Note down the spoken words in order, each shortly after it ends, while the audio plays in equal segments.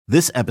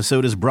This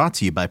episode is brought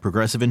to you by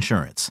Progressive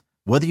Insurance.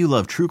 Whether you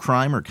love true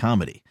crime or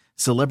comedy,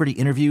 celebrity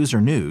interviews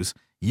or news,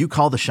 you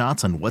call the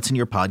shots on what's in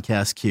your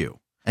podcast queue.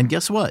 And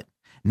guess what?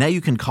 Now you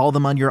can call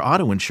them on your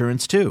auto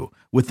insurance too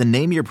with the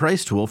Name Your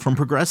Price tool from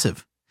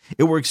Progressive.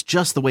 It works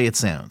just the way it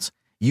sounds.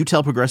 You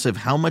tell Progressive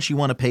how much you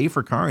want to pay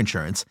for car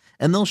insurance,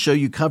 and they'll show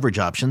you coverage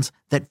options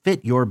that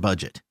fit your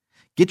budget.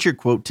 Get your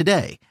quote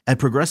today at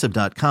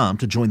Progressive.com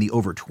to join the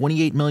over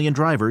 28 million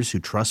drivers who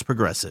trust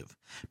Progressive.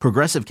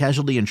 Progressive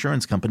Casualty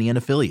Insurance Company and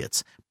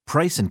Affiliates.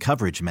 Price and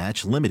coverage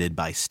match limited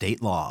by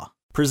state law.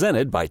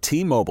 Presented by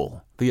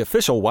T-Mobile, the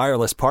official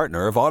wireless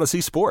partner of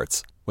Odyssey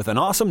Sports. With an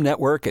awesome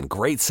network and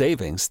great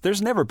savings,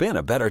 there's never been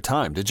a better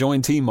time to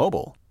join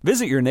T-Mobile.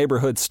 Visit your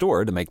neighborhood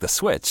store to make the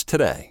switch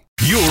today.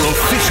 Your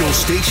official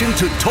station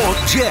to talk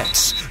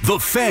Jets. The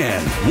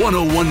Fan,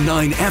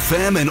 101.9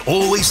 FM and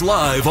always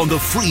live on the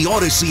free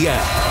Odyssey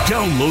app.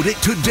 Download it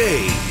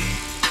today.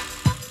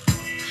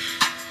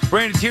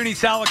 Brandon Tierney,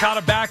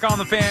 Salicata back on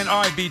the Fan.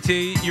 All right,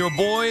 BT, your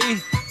boy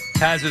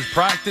has his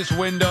practice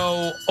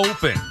window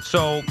open.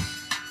 So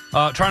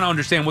trying to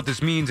understand what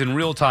this means in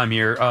real time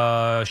here.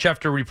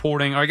 Schefter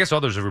reporting, or I guess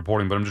others are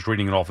reporting, but I'm just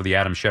reading it off of the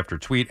Adam Schefter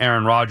tweet.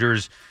 Aaron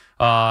Rodgers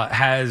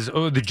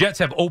the Jets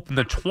have opened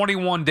the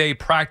 21-day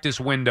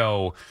practice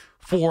window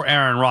for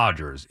Aaron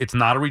Rodgers. It's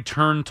not a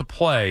return to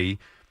play.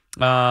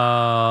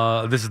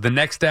 This is the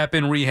next step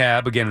in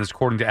rehab. Again, this is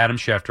according to Adam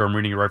Schefter. I'm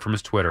reading it right from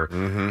his Twitter.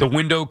 Mm-hmm. The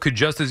window could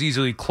just as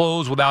easily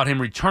close without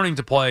him returning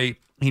to play.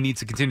 He needs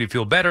to continue to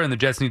feel better, and the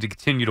Jets need to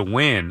continue to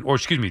win. Or,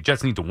 excuse me,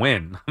 Jets need to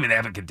win. I mean, they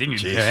haven't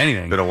continued to do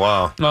anything. Been a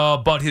while.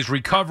 But his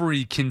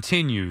recovery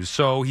continues.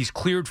 So he's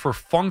cleared for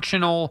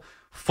functional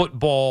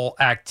football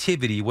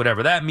activity,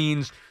 whatever that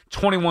means.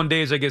 21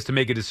 days, I guess, to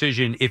make a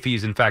decision if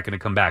he's, in fact, going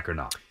to come back or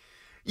not.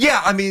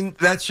 Yeah, I mean,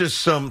 that's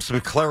just some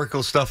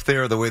clerical stuff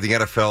there, the way the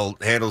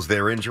NFL handles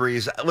their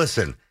injuries.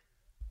 Listen,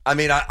 I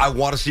mean, I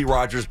want to see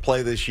Rodgers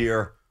play this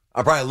year.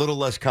 I'm probably a little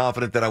less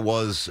confident than I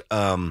was,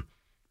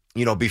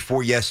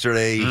 before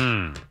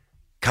yesterday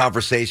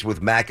conversation with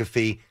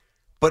McAfee.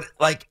 But,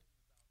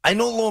 I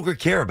no longer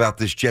care about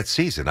this Jets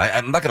season.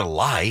 I'm not going to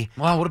lie.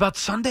 Well, what about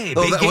Sunday?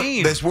 Big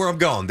game. That's where I'm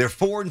going. They're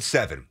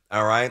 4-7,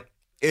 all right?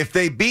 If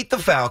they beat the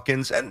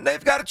Falcons, and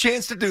they've got a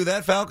chance to do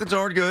that, Falcons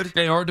aren't good.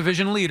 They are a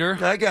division leader.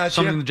 I got you.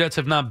 Something the Jets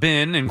have not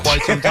been in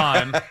quite some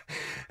time.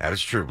 That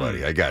is true,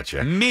 buddy. I got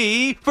you.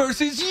 Me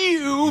versus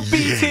you,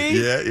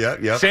 BT.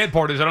 Yeah. Sad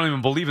part is I don't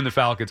even believe in the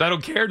Falcons. I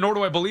don't care, nor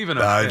do I believe in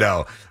them. I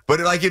know.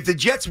 But, if the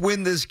Jets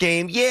win this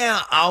game,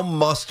 I'll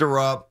muster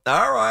up.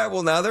 All right,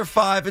 well, now they're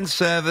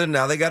 5-7.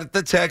 Now they got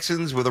the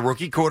Texans with a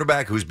rookie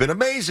quarterback who's been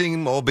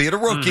amazing, albeit a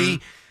rookie.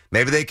 Mm-hmm.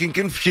 Maybe they can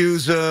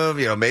confuse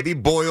him. Maybe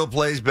Boyle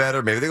plays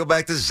better. Maybe they go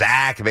back to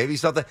Zach. Maybe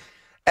something.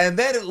 And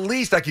then at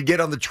least I could get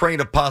on the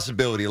train of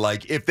possibility.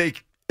 If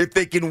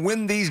they can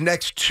win these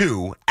next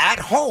two at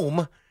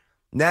home,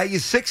 now you're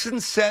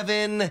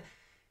 6-7.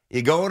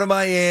 You go to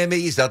Miami.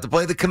 He's out to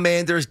play the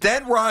Commanders.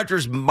 Then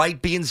Rodgers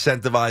might be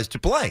incentivized to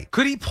play.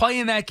 Could he play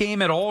in that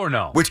game at all or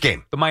no? Which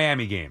game? The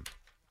Miami game.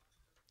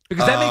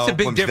 Because that makes a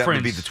big difference. That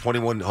would be the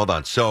 21. Hold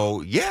on.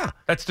 So, yeah.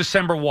 That's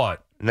December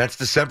what? And that's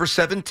December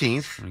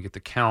 17th. Let me get the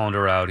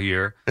calendar out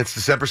here. It's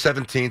December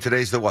 17th.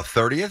 Today's the,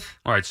 30th?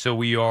 All right, so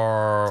we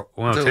are,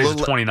 today's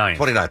the 29th.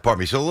 29th, pardon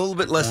me. So a little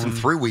bit less than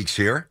 3 weeks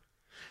here.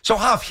 So,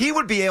 Huff, he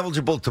would be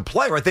eligible to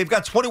play, right? They've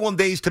got 21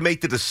 days to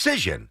make the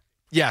decision.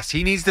 Yes,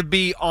 he needs to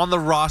be on the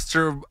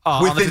roster.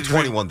 Within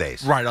 21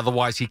 days. Right,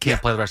 otherwise he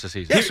can't play the rest of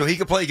the season. Yeah, so he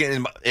can play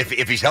again if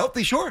he's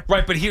healthy, sure.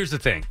 Right, but here's the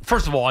thing.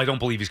 First of all, I don't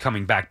believe he's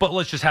coming back, but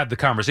let's just have the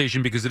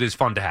conversation because it is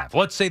fun to have.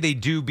 Let's say they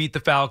do beat the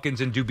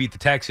Falcons and do beat the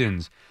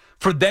Texans.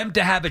 For them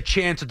to have a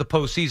chance at the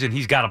postseason,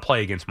 he's got to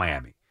play against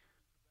Miami.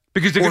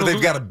 Because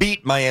they've got to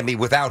beat Miami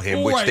without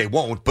him, which they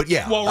won't. But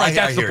yeah, well, right,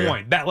 that's the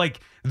point. That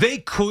they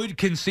could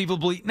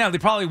conceivably. Now they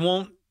probably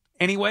won't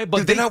anyway.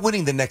 But they're not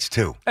winning the next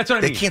two. That's what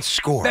I mean. They can't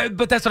score.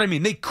 But that's what I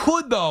mean. They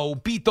could though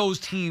beat those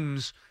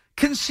teams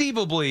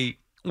conceivably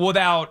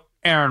without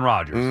Aaron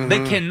Rodgers. Mm-hmm.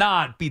 They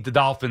cannot beat the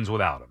Dolphins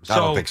without him. So I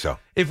don't think so.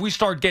 If we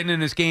start getting in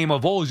this game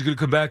of he's going to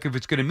come back if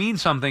it's going to mean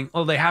something.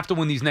 Well, they have to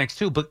win these next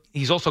two, but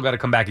he's also got to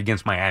come back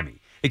against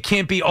Miami. It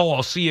can't be,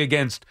 I'll see you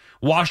against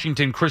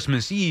Washington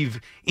Christmas Eve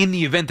in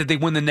the event that they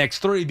win the next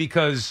three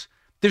because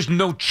there's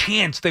no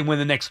chance they win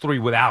the next three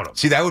without him.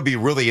 See, that would be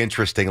really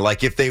interesting.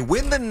 If they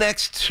win the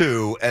next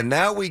two and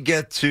now we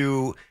get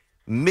to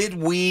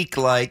midweek,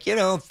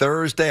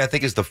 Thursday, I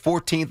think is the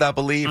 14th, I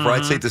believe,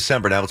 right? Say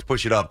December now. Let's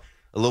push it up.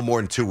 a little more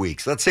than 2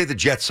 weeks. Let's say the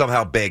Jets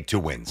somehow bag 2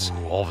 wins.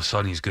 Ooh, all of a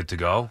sudden he's good to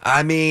go?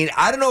 I mean,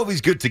 I don't know if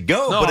he's good to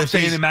go. No, but I'm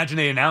saying imagine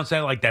they announce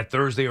that like that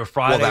Thursday or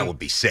Friday. Well, that would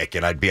be sick,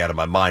 and I'd be out of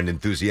my mind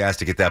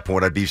enthusiastic at that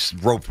point. I'd be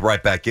roped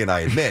right back in,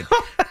 I admit.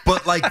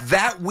 But like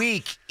that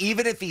week,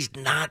 even if he's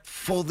not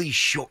fully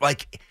sure,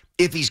 like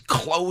if he's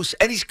close,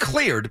 and he's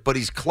cleared, but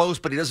he's close,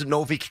 but he doesn't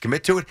know if he can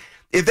commit to it.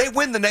 If they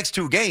win the next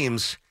 2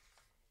 games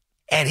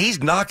and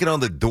he's knocking on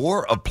the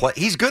door of play,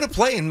 he's going to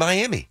play in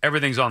Miami.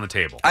 Everything's on the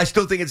table. I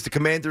still think it's the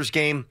Commanders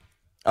game.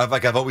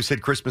 I've always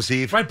said Christmas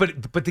Eve. Right, but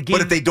the game.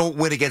 But if they don't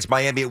win against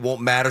Miami, it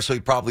won't matter, so he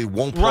probably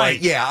won't play.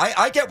 Right. Yeah,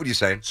 I get what you're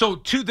saying. So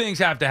two things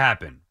have to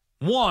happen.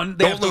 One,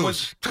 they Don't have to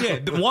lose.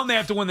 win. Yeah, one, they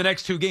have to win the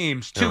next two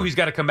games. Two, he's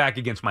got to come back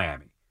against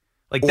Miami.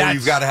 Like Or that's,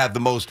 you've got to have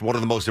one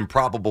of the most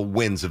improbable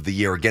wins of the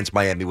year against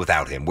Miami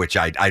without him, which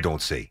I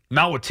don't see.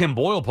 Not with Tim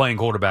Boyle playing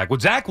quarterback.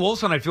 With Zach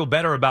Wilson, I feel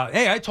better about.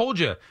 Hey, I told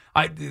you,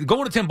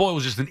 going to Tim Boyle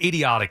was just an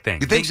idiotic thing.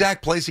 You think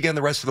Zach plays again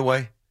the rest of the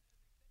way?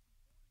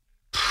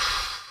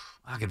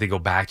 How could they go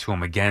back to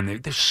him again?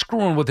 They're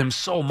screwing with him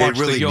so much.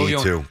 They really the need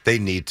to. They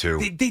need to.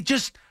 They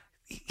just.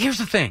 Here's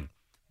the thing.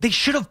 They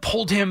should have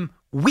pulled him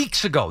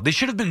weeks ago. They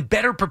should have been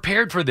better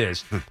prepared for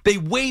this. They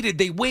waited.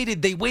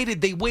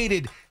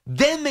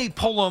 Then they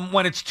pull him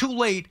when it's too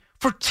late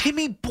for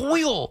Timmy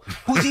Boyle,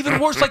 who's even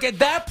worse. Like at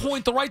that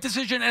point, the right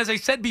decision, as I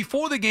said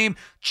before the game,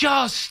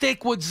 just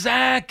stick with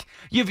Zach.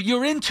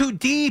 You're in too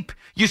deep.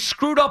 You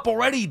screwed up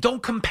already.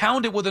 Don't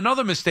compound it with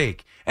another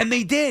mistake. And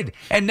they did.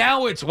 And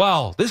now it's,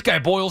 well, this guy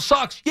Boyle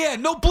sucks. Yeah,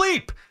 no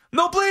bleep.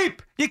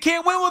 You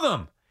can't win with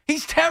him.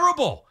 He's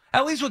terrible.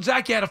 At least with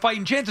Zach, you had a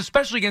fighting chance,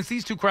 especially against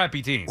these two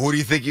crappy teams. Who do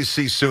you think you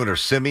see sooner,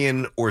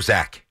 Simeon or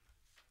Zach?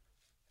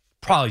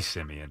 Probably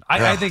Simeon.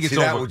 I think it's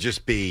over. That would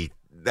just be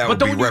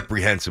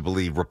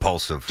reprehensibly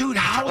repulsive. Dude,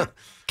 how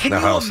can Now,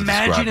 how you else to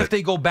imagine describe if it?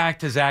 they go back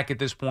to Zach at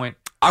this point?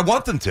 I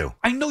want them to.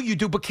 I know you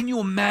do, but can you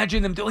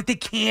imagine them? Like they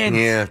can't.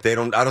 Yeah, they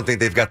don't. I don't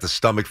think they've got the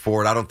stomach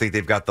for it. I don't think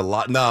they've got the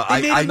lot. No,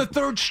 They made him the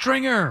third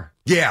stringer.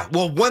 Yeah,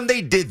 well, when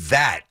they did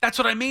that, That's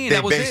what I mean. they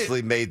That was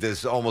basically made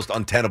this almost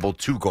untenable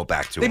to go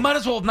back to. They him. might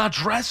as well have not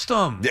dressed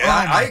him. Yeah, Oh,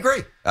 I my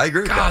agree. I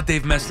agree with God, that.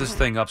 they've messed this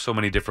thing up so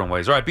many different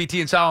ways. All right, BT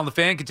and Sal on the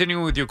Fan,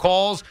 continuing with your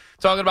calls,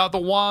 talking about the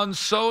Juan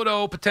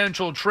Soto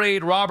potential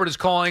trade. Robert is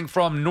calling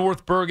from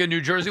North Bergen, New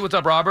Jersey. What's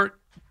up, Robert?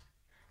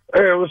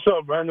 Hey, what's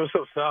up, Brandon?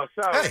 What's up,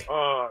 Sal? Hey.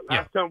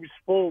 Last time we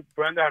spoke,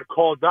 Brandon had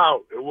called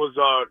out. It was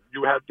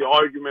you had the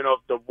argument of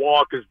the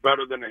walk is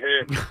better than the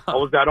hit. I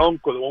was that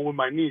uncle, the one with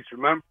my niece,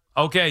 remember?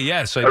 Okay,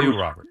 yes, I do,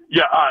 Robert.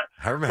 Yeah,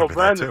 I remember so,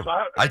 Brandon, that too.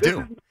 so I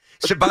do.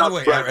 So, by the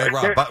way, Brandon,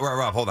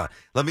 Rob, hold on.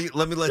 Let me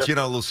let you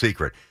know a little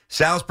secret.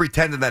 Sal's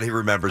pretending that he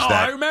remembers that.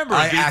 I remember.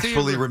 I BT.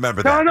 actually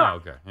remember that. No. Oh,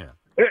 okay, yeah.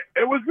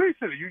 It was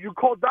recently. You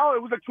called out.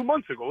 It was like 2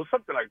 months ago or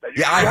something like that.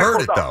 Yeah, I you had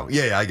heard it called though. out.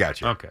 Yeah, I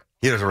got you. Okay.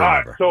 He doesn't All right,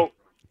 remember. so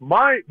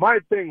my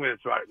thing is,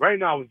 right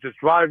now I was just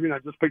driving. I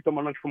just picked up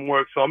my lunch from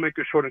work, so I'll make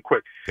it short and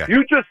quick. Okay.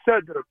 You just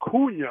said that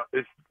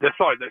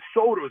that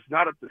Soto is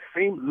not at the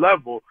same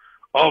level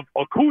of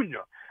Acuna.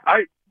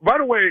 Right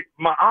away,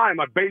 my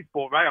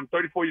baseball, right? I'm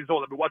 34 years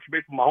old. I've been watching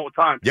baseball my whole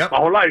time, Yep. my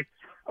whole life,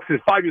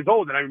 since 5 years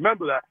old, and I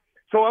remember that.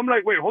 So I'm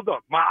like, wait, hold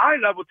up. My eye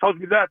level tells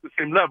me that at the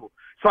same level.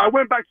 So I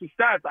went back to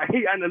stats. I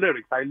hate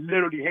analytics. I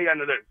literally hate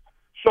analytics.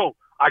 So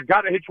I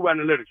got to hit you with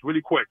analytics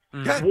really quick.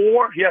 Okay.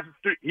 WAR, he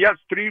has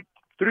three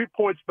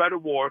points better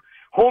WAR.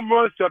 Home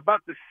runs are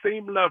about the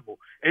same level,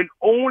 and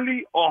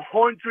only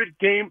 100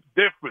 game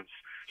difference.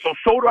 So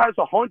Soto has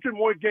 100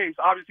 more games.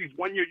 Obviously, he's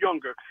 1 year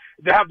younger.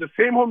 They have the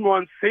same home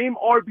runs, same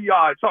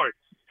RBI.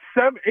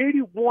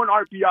 81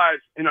 RBIs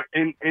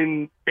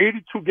in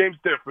 82 games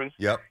difference.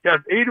 Yep. He has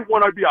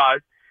 81 RBIs.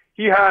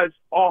 He has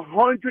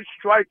 100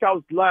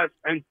 strikeouts less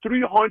and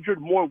 300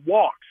 more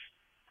walks.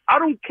 I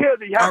don't care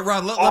that he has. All right,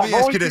 Rob, let me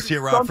ask you this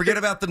here, Rob. something- Forget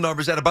about the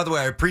numbers. And by the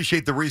way, I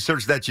appreciate the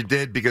research that you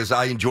did because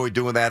I enjoy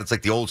doing that. It's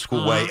like the old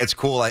school way. It's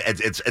cool.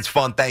 It's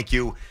fun. Thank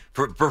you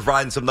for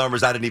providing some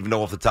numbers I didn't even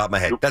know off the top of my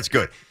head. That's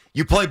good.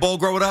 You play ball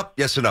growing up?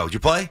 Yes or no? Did you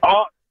play?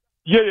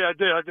 Yeah, I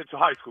did. I did to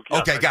high school.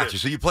 Yes, Okay, I got did. you.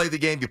 So you played the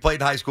game. You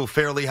played in high school,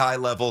 fairly high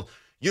level.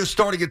 You're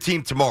starting a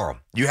team tomorrow.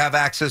 You have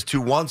access to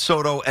Juan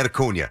Soto and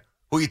Acuna.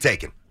 Who are you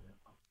taking?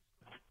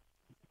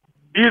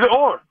 Either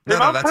or. No,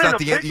 If I'm that's playing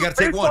not a the answer. You got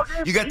to take baseball one.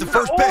 game, You got the either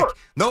first or. pick.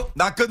 Nope,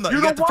 not good enough.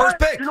 You got the first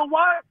pick. You know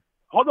why?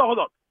 Hold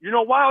on. You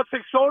know why I'll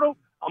take Soto?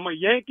 I'm a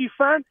Yankee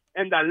fan,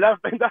 and that's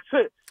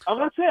it. I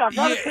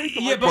gotta take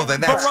him. Well,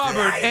 then that's-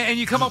 Robert, and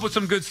you come up with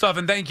some good stuff,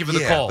 and thank you for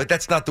the call. But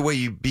that's not the way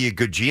you be a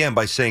good GM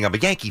by saying I'm a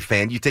Yankee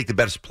fan. You take the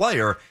best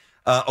player.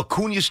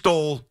 Acuna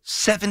stole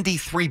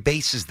 73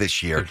 bases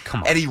this year, Dude,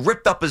 come on. and he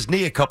ripped up his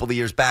knee a couple of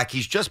years back.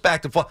 He's just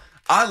back to full.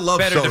 I love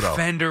Better Soto.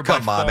 defender by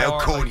Come on, man.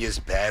 far. Acuna's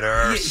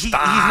better. He's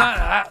Stop.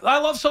 not. I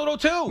love Soto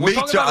too. We're Me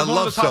talking too. about I one of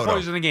love the top Soto.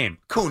 players in the game.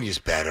 Acuna's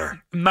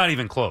better. Not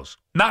even close.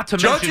 Not to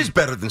Judge mention. is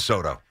better than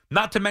Soto.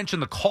 Not to mention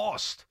the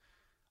cost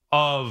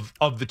of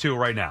the two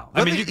right now.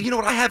 You know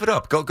what? I have it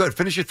up. Go good.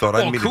 Finish your thought. I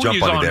didn't mean to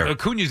jump on you there.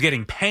 Acuna's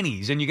getting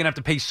pennies, and you're gonna have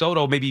to pay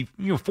Soto maybe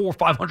 $400 or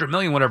 $500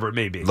 million, whatever it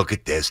may be. Look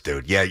at this,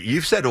 dude. Yeah,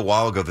 you've said a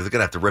while ago that they're going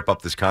to have to rip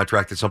up this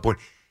contract at some point.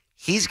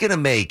 He's going to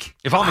make...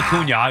 If I'm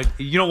Acuna,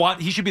 you know what?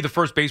 He should be the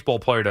first baseball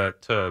player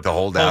to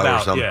hold out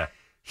or something. Yeah.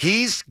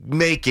 He's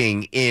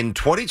making in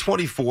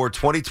 2024,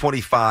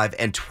 2025,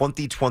 and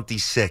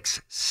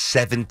 2026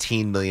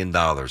 $17 million.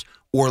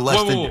 Or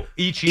less than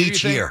each year.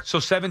 Each year. So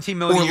 $17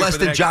 million. Or a year less for the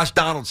than next- Josh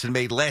Donaldson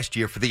made last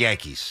year for the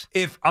Yankees.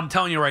 If I'm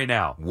telling you right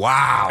now.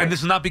 Wow. And this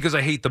is not because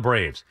I hate the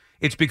Braves.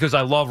 It's because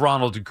I love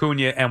Ronald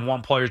Acuna and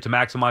want players to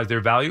maximize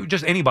their value.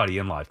 Just anybody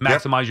in life.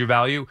 Maximize your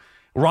value.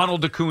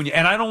 Ronald Acuna.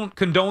 And I don't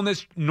condone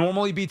this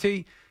normally,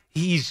 BT.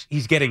 he's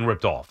getting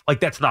ripped off. Like,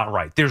 that's not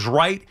right. There's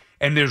right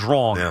and there's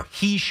wrong. Yeah.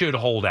 He should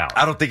hold out.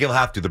 I don't think he'll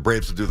have to. The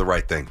Braves will do the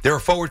right thing. They're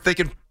a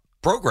forward-thinking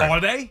program.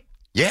 Are they?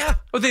 Yeah.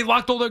 But they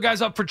locked all their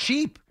guys up for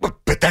cheap.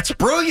 But that's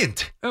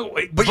brilliant.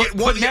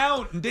 But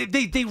now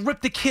they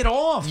ripped the kid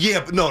off.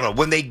 Yeah, but no.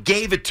 When they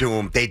gave it to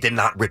him, they did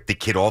not rip the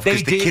kid off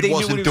because the kid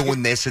wasn't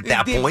doing this at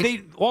that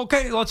point.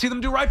 Okay, let's see them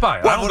do right by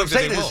it. Well, what I'm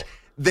saying is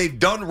they've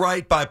done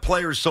right by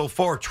players so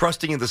far,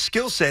 trusting in the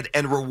skill set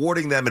and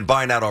rewarding them and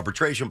buying out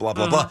arbitration, blah,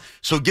 blah, blah.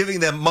 So giving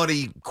them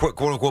money, quote,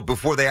 unquote,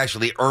 before they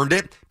actually earned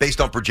it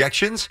based on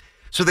projections.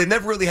 So they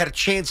never really had a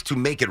chance to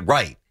make it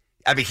right.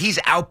 I mean, he's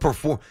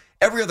outperformed.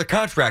 Every other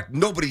contract,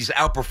 nobody's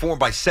outperformed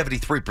by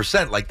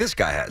 73% like this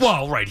guy has.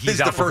 Well, right. This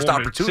is the first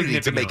opportunity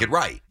to make it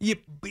right. Yeah,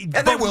 and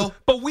they will.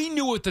 But we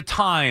knew at the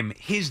time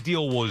his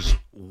deal was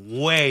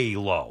way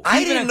low.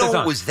 I didn't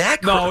know it was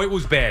that critical. No, it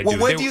was bad. Well,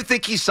 dude. when do you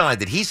think he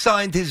signed it? He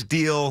signed his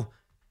deal,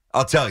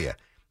 I'll tell you,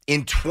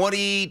 in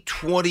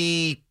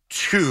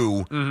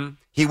 2022,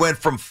 he went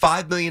from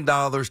 $5 million to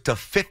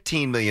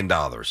 $15 million,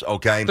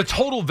 okay? The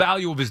total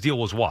value of his deal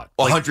was what?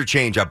 100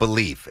 change, I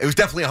believe. It was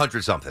definitely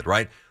 100 something,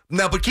 right?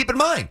 Now, but keep in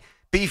mind,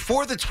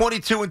 before the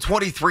 22 and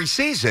 23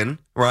 season,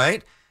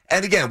 right?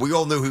 And again, we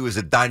all knew he was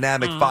a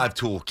dynamic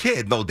five-tool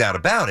kid, no doubt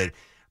about it.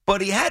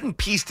 But he hadn't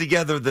pieced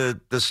together a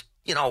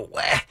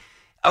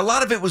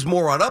lot of it was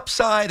more on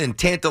upside and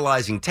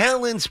tantalizing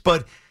talents.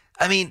 But,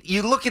 I mean,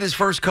 you look at his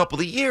first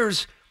couple of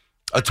years,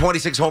 a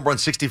 26 home run,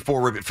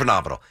 64 ribby,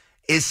 phenomenal.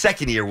 His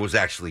second year was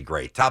actually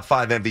great. Top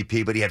 5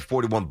 MVP, but he had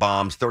 41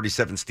 bombs,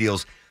 37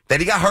 steals. Then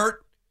he got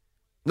hurt.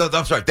 No,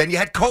 I'm sorry. Then you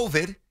had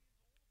COVID.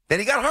 Then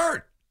he got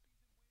hurt.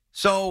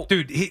 So,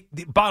 dude, the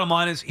bottom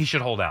line is he should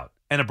hold out,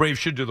 and the Braves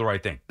should do the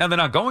right thing. Now, they're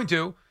not going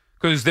to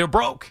because they're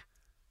broke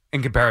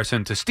in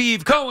comparison to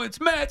Steve Cohen's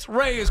Mets.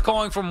 Ray is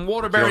calling from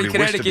Waterbury, Connecticut.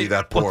 Wish to be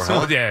that poor,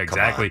 huh? Yeah,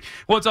 exactly.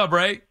 What's up,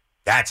 Ray?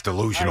 That's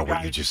delusional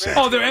what you just said.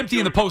 Oh, they're empty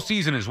in the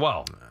postseason as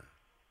well.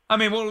 I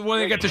mean, what do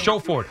they get to show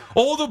for it?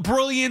 All the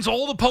brilliance,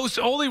 all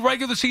the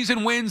regular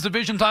season wins,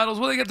 division titles.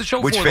 What do they get to show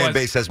Which for? Which fan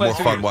base has more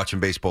fun watching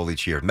baseball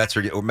each year? Mets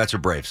or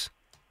Braves?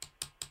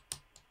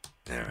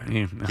 All right. I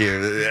didn't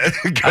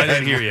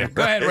hear you.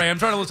 Go ahead, Ray. I'm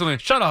trying to listen to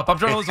it. Shut up. I'm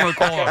trying to listen to the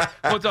call.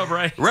 What's up,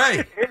 Ray?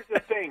 Ray. Here's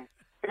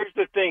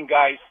the thing,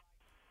 guys.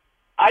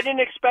 I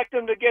didn't expect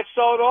them to get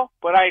Soto,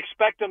 but I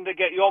expect them to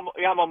get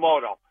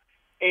Yamamoto.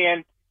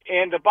 And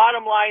the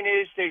bottom line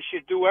is they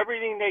should do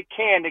everything they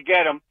can to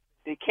get him.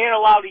 They can't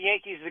allow the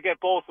Yankees to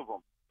get both of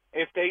them.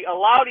 If they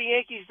allow the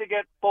Yankees to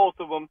get both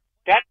of them,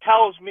 that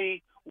tells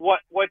me what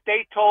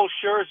they told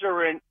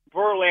Scherzer and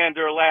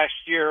Verlander last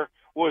year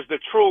was the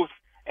truth,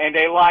 and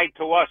they lied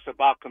to us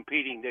about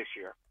competing this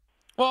year.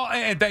 Well,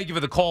 and thank you for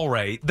the call,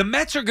 Ray. The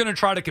Mets are going to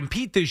try to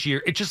compete this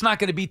year. It's just not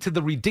going to be to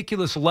the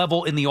ridiculous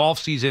level in the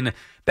offseason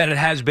that it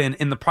has been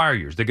in the prior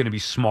years. They're going to be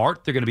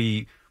smart. They're going to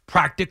be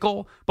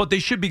practical, but they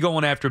should be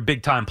going after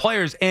big-time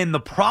players. And the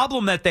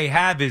problem that they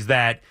have is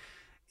that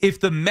if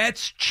the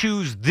Mets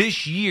choose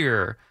this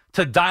year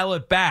to dial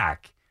it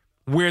back,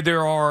 where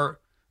there are,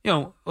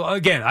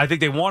 again, I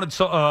think they wanted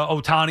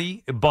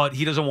Ohtani, but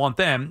he doesn't want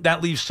them.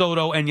 That leaves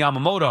Soto and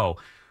Yamamoto.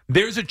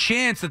 There's a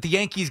chance that the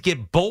Yankees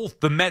get both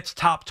the Mets'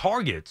 top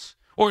targets,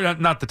 or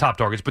not the top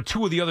targets, but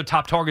two of the other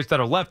top targets that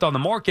are left on the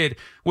market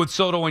with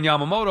Soto and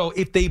Yamamoto.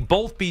 If they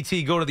both,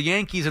 BT, go to the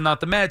Yankees and not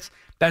the Mets,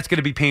 that's going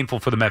to be painful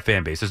for the Met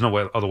fan base. There's no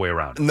other way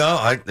around it.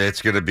 No,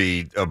 it's going to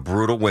be a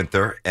brutal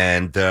winter,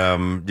 and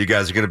you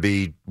guys are going to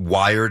be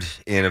wired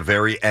in a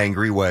very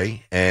angry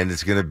way, and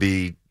it's going to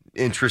be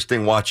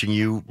interesting watching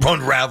you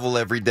unravel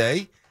every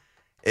day.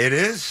 It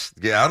is.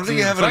 Yeah, I don't think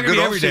you have a good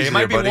offseason. It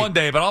might be buddy. one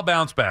day, but I'll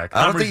bounce back.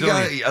 I don't think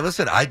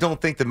listen, I don't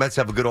think the Mets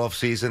have a good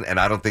offseason, and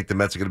I don't think the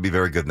Mets are going to be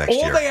very good next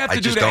year. All they have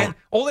to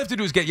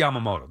do is get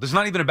Yamamoto. This is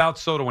not even about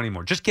Soto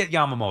anymore. Just get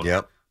Yamamoto.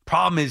 Yep.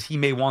 Problem is he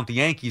may want the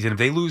Yankees, and if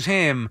they lose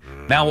him,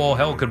 now all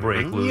hell could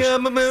break loose.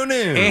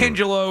 Yamamoto.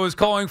 Angelo is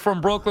calling from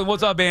Brooklyn.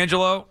 What's up,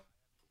 Angelo?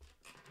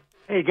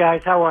 Hey,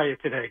 guys. How are you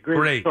today?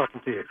 Great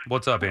talking to you.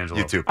 What's up, Angelo?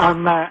 You too.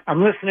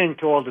 I'm listening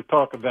to all the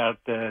talk about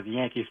the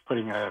Yankees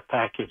putting a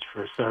package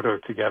for Soto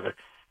together.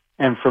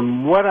 And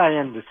from what I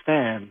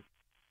understand,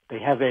 they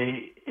have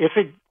if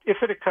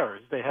it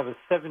occurs, they have a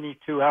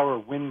 72-hour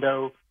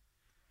window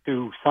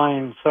to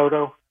sign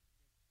Soto.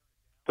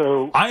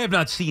 So I have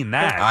not seen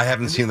that. I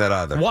haven't seen that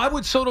either. Why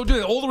would Soto do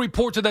that? All the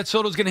reports are that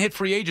Soto's going to hit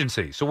free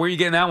agency. So where are you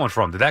getting that one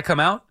from? Did that come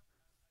out?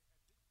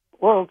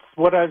 Well, it's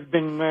what I've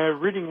been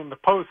reading in the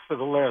Post for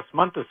the last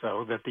month or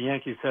so, that the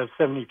Yankees have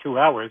 72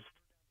 hours,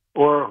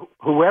 or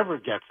whoever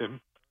gets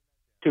him,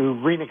 to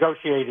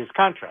renegotiate his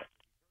contract.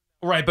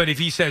 Right, but if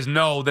he says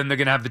no, then they're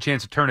going to have the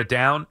chance to turn it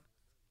down?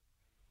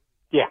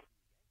 Yeah.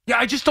 Yeah,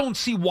 I just don't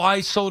see why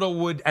Soto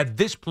would, at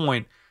this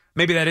point,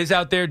 maybe that is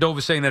out there. Dove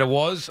is saying that it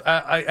was.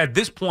 At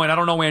this point, I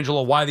don't know,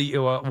 Angelo,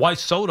 why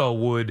Soto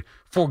would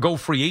forego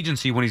free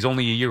agency when he's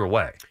only a year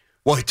away.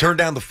 Well, he turned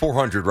down the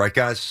 400, right,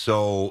 guys?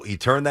 So he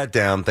turned that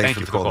down. Thanks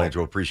for the call,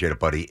 Angelo. Appreciate it,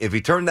 buddy. If he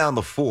turned down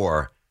the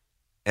 4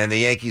 and the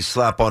Yankees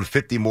slap on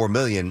 $50 more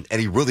million and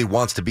he really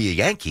wants to be a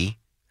Yankee,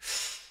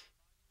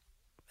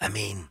 I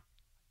mean...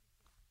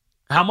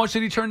 How much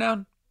did he turn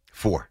down?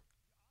 4.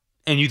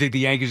 And you think the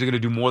Yankees are going to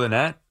do more than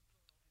that?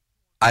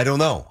 I don't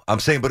know. I'm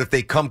saying, but if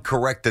they come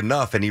correct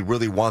enough and he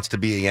really wants to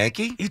be a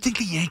Yankee. You think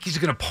the Yankees are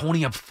going to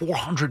pony up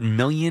 $400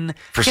 million?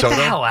 For Get Soto?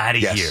 the hell out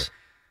of Yes. here.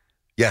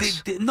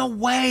 Yes. No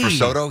way. For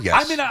Soto, yes.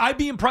 I mean, I'd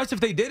be impressed if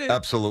they did it.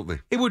 Absolutely.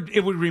 It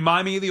would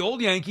remind me of the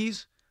old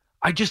Yankees.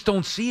 I just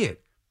don't see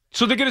it.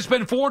 So they're going to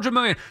spend $400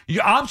 million.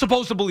 I'm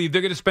supposed to believe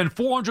they're going to spend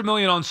 $400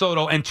 million on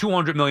Soto and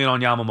 $200 million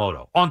on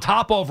Yamamoto, on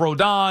top of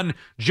Rodon,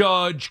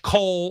 Judge,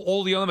 Cole,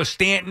 all the other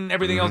Stanton,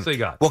 everything else they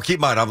got. Well, keep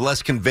in mind, I'm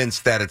less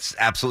convinced that it's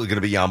absolutely going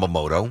to be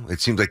Yamamoto.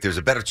 It seems like there's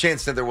a better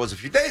chance than there was a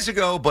few days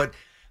ago, but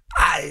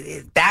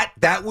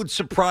that would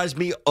surprise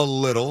me a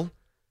little.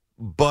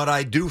 But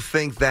I do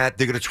think that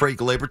they're going to trade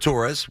Gleyber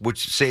Torres,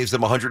 which saves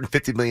them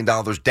 $150 million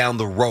down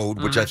the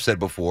road, which I've said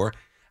before.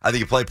 I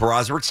think you play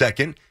Peraza at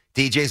second.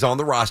 DJ's on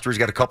the roster. He's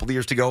got a couple of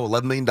years to go,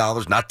 $11 million,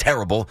 not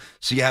terrible.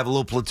 So you have a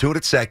little platoon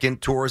at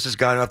second. Torres is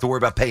gone. You don't have to worry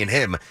about paying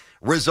him.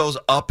 Rizzo's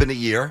up in a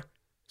year.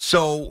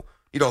 So,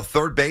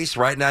 third base,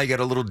 right now you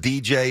got a little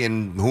DJ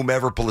and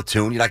whomever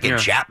platoon. You're not getting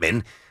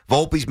Chapman.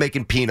 Volpe's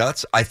making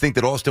peanuts. I think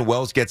that Austin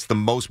Wells gets the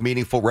most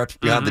meaningful reps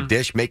behind the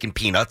dish, making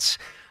peanuts.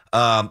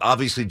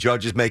 Obviously,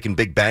 Judge is making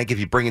big bank. If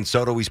you bring in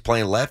Soto, he's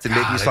playing left, and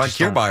maybe you sign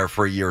Kiermaier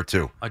for a year or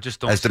two. I just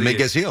don't as see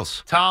Dominguez it.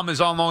 heals. Tom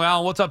is on Long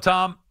Island. What's up,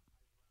 Tom?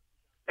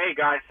 Hey,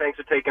 guys. Thanks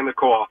for taking the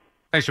call.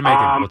 Thanks for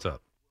making it. What's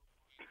up?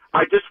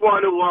 I just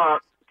want to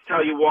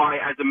tell you why,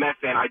 as a Met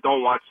fan, I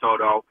don't want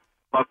Soto.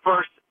 But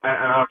first,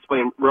 and I'll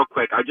explain real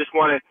quick, I just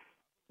want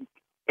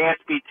to ask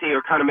BT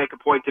or kind of make a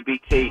point to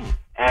BT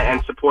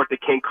and support the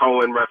King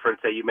Cohen reference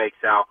that you make,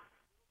 Sal.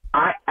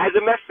 As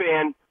a Met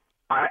fan,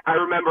 I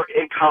remember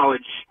in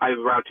college,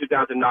 around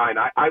 2009,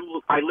 I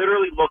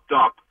literally looked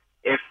up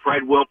if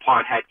Fred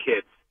Wilpon had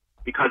kids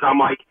because I'm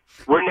like,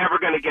 we're never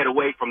going to get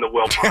away from the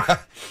Wilpon.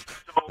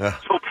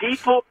 So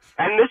people,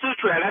 and this is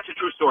true, and that's a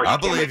true story. I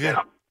believe you.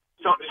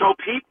 So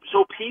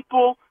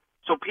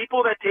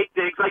people that take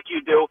digs like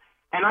you do,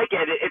 and I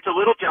get it, it's a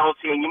little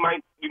jealousy, and you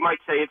might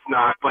say it's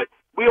not, but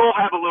we all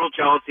have a little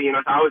jealousy, and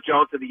I was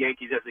jealous of the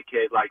Yankees as a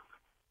kid, like,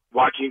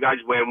 watching you guys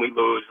win, we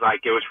lose.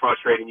 Like, it was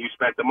frustrating. You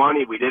spent the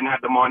money. We didn't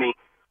have the money.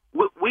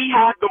 We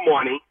had the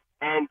money,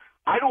 and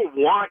I don't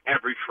want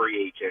every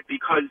free agent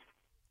because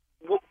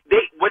what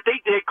they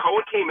did,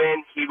 Cohen came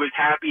in. He was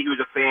happy. He was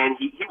a fan.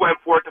 He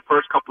went for it the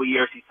first couple of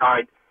years. He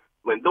signed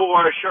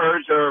Lindor,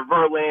 Scherzer,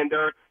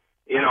 Verlander,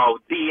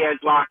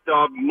 Diaz locked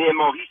up,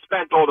 Nimmo. He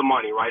spent all the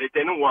money, right? It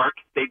didn't work.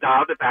 They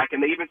dialed it back,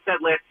 and they even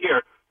said last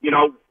year,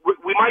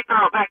 we might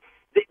dial it back.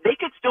 They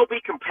could still be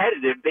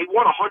competitive. They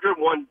won 101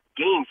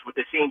 games with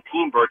the same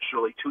team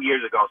virtually 2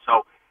 years ago.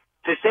 So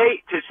to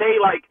say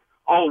like,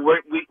 oh,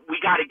 we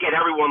got to get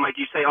everyone, like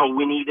you say, oh,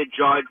 we need a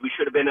Judge. We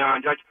should have been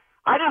on Judge.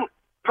 I don't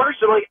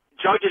personally.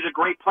 Judge is a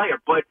great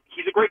player, but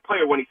he's a great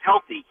player when he's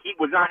healthy. He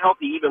was not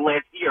healthy even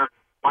last year.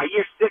 By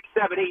year 6,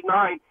 7, 8,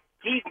 9,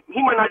 he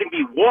might not even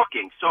be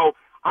walking. So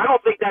I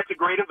don't think that's a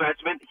great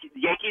investment. The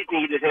Yankees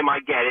needed him. I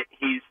get it.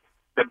 He's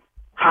the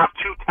top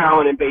 2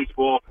 talent in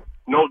baseball,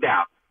 no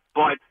doubt.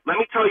 But let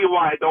me tell you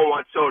why I don't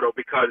want Soto,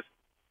 because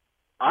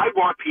I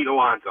want Pete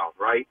Alonso,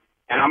 right?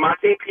 And I'm not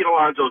saying Pete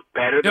Alonso's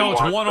better than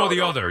it's one Soto. or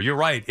the other. You're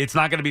right. It's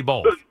not going to be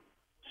both.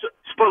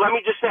 But let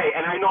me just say,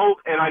 and I know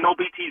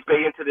BT's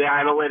big into the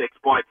analytics,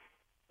 but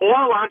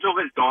all Alonso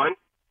has done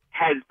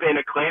has been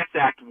a class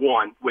act,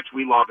 1, which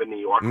we love in New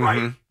York,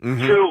 right? 2,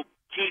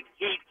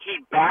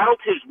 he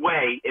battled his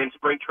way in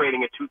spring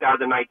training in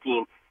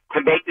 2019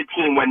 to make the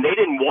team when they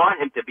didn't want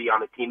him to be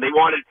on the team. They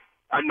wanted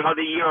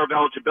another year of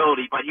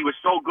eligibility, but he was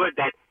so good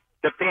that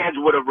the fans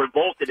would have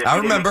revolted if I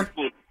he remember. didn't make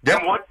the team. Yep.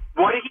 And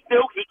what did he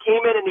do? He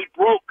came in and he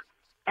broke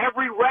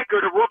every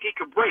record a rookie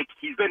could break.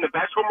 He's been the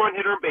best home run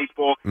hitter in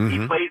baseball. He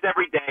plays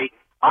every day.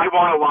 I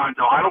want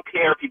Alonso. I don't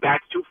care if he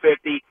bats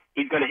 250.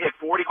 He's going to hit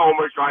 40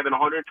 homers, driving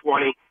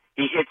 120.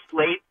 He hits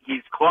late.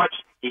 He's clutch.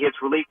 He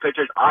hits relief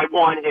pitchers. I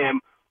want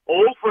him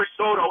over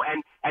Soto,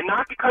 and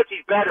not because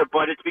he's better,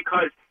 but it's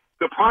because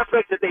the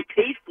prospects that they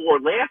paid for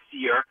last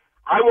year,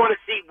 I want to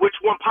see which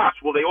one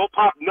pops. Will they all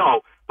pop?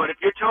 No. But if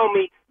you're telling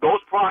me those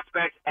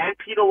prospects and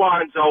Pete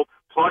Alonso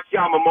plus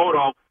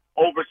Yamamoto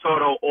over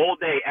Soto all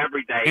day,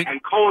 every day,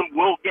 and Cohen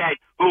will get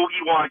who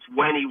he wants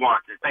when he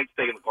wants it. Thanks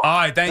for taking the call. All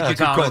right, thank you,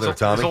 Tom.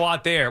 There's a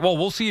lot there. Well,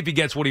 we'll see if he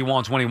gets what he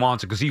wants when he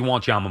wants it, because he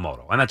wants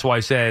Yamamoto. And that's why I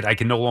said I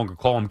can no longer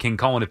call him King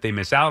Cohen if they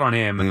miss out on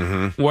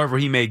him, wherever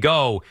he may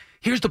go.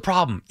 Here's the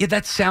problem. Yeah,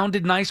 that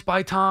sounded nice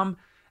by Tom,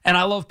 and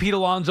I love Pete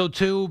Alonso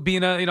too,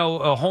 being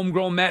a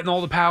homegrown Met and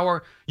all the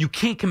power. You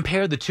can't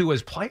compare the two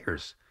as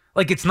players.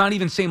 Like, it's not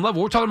even same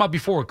level. We're talking about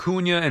before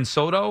Acuna and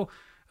Soto.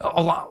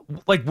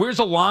 Where's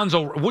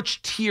Alonso?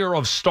 Which tier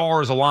of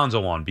star is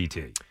Alonso on,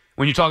 BT?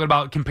 When you're talking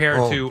about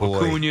compared to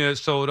Acuna,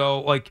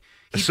 Soto,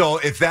 so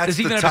if that's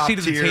the top seat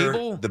at the tier,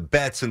 table? the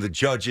bets and the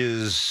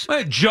judges.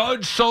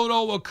 Judge,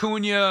 Soto,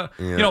 Acuna,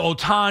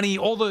 Ohtani,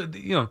 all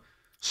the,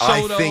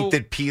 Soto. I think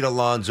that Pete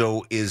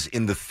Alonso is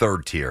in the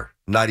third tier,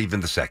 not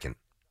even the second.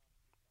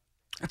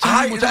 At the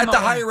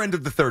higher end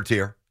of the third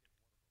tier.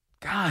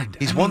 God.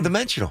 He's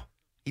one-dimensional.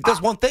 He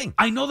does one thing.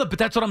 I know that, but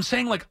that's what I'm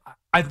saying. Like,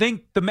 I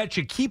think the Mets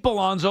should keep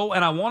Alonso,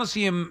 and I want to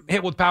see him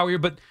hit with power here,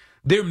 but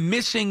they're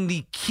missing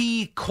the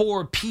key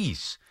core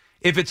piece.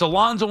 If it's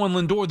Alonso and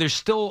Lindor, there's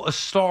still a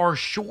star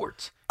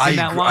short in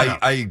that lineup.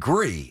 I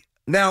agree.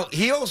 Now,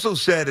 he also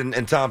said,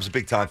 and Tom's a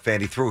big-time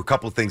fan, he threw a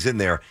couple of things in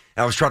there,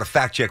 and I was trying to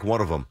fact-check one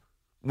of them.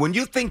 When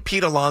you think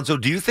Pete Alonso,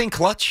 do you think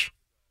clutch?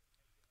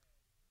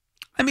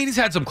 I mean, he's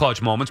had some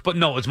clutch moments, but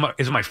no, is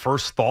my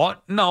first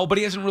thought? No, but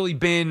he hasn't really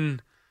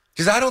been...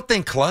 Because I don't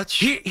think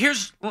clutch.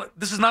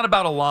 This is not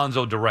about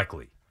Alonso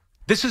directly.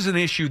 This is an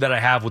issue that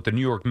I have with the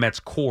New York Mets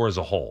core as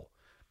a whole.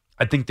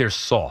 I think they're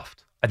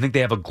soft. I think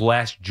they have a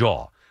glass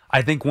jaw.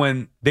 I think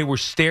when they were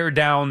stared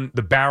down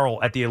the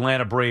barrel at the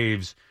Atlanta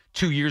Braves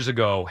 2 years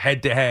ago,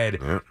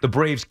 head-to-head, the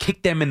Braves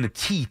kicked them in the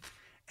teeth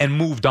and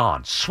moved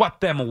on,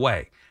 swept them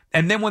away.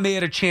 And then when they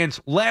had a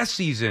chance last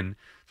season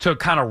to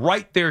kind of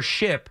right their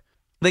ship,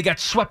 they got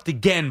swept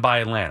again by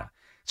Atlanta.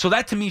 So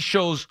that to me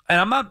shows, and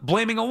I'm not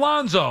blaming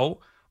Alonso,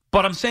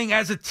 but I'm saying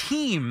as a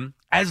team,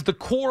 as the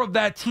core of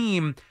that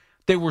team,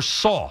 they were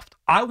soft.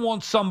 I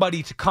want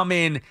somebody to come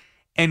in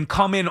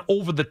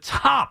over the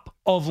top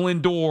of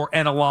Lindor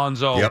and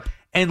Alonso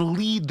and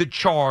lead the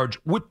charge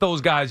with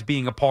those guys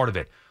being a part of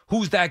it.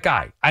 Who's that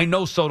guy? I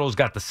know Soto's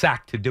got the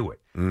sack to do it.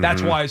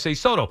 That's why I say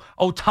Soto.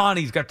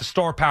 Ohtani's got the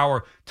star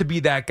power to be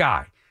that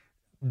guy.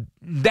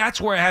 That's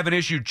where I have an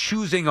issue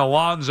choosing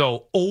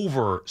Alonso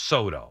over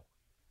Soto.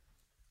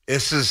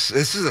 This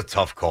is a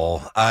tough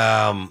call.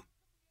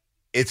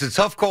 It's a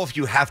tough call if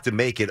you have to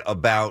make it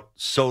about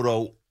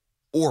Soto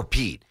or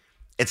Pete.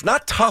 It's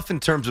not tough in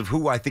terms of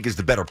who I think is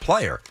the better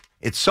player.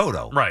 It's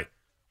Soto. Right.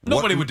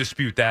 Nobody would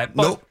dispute that.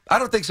 But nope, I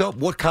don't think so.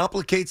 What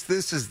complicates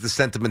this is the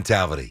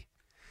sentimentality.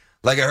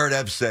 Like I heard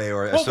Ev say.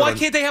 Why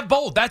can't they have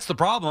both? That's the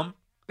problem.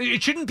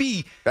 It shouldn't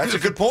be. That's a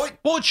good point.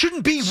 Well, it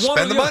shouldn't be one Spend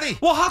or the the money. Other.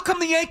 Well, how come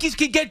the Yankees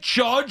can get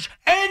Judge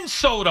and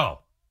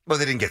Soto? Well,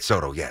 they didn't get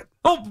Soto yet.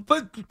 Oh,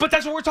 but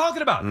that's what we're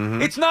talking about.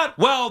 It's not,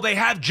 well, they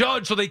have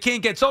Judge, so they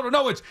can't get Soto.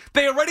 No, it's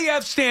they already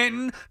have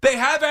Stanton, they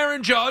have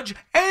Aaron Judge,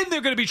 and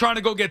they're going to be trying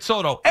to go get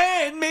Soto,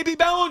 and maybe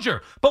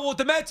Bellinger. But with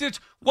the Mets,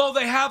 it's, well,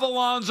 they have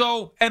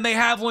Alonso, and they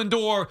have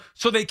Lindor,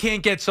 so they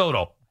can't get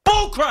Soto.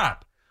 Bull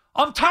crap!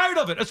 I'm tired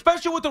of it,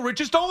 especially with the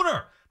richest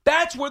owner.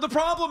 That's where the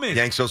problem is.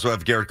 Yanks also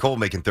have Garrett Cole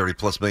making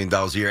 $30+ million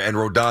a year, and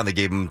Rodon, they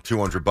gave him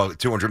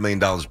 $200 million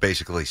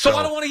basically. So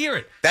I don't want to hear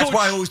it. That's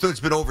why I always thought it's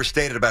been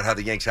overstated about how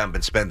the Yanks haven't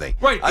been spending.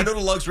 Right. I know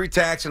the luxury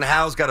tax and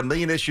Hal's got a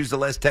million issues the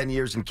last 10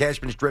 years, and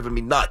Cashman's driven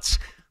me nuts.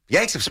 The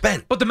Yanks have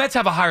spent. But the Mets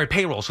have a higher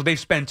payroll, so they've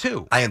spent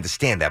too. I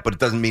understand that, but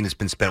it doesn't mean it's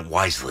been spent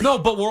wisely. No,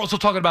 but we're also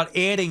talking about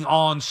adding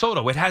on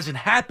Soto. It hasn't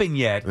happened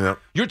yet. Yep.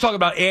 You're talking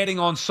about adding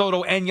on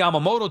Soto and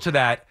Yamamoto to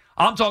that.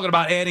 I'm talking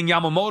about adding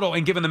Yamamoto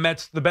and giving the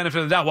Mets the benefit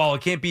of the doubt. Well,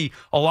 it can't be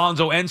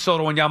Alonso and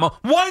Soto and Yamamoto.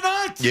 Why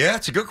not? Yeah,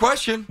 it's a good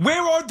question.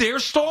 Where are their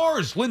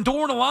stars?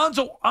 Lindor and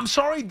Alonso, I'm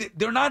sorry,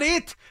 they're not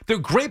it. They're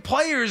great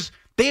players.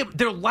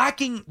 They're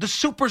lacking the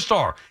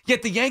superstar.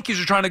 Yet the Yankees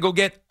are trying to go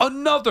get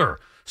another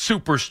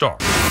superstar.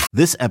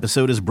 This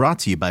episode is brought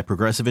to you by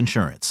Progressive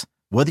Insurance.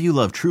 Whether you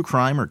love true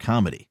crime or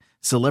comedy,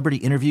 celebrity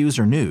interviews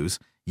or news,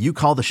 you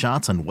call the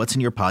shots on what's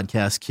in your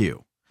podcast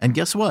queue. And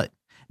guess what?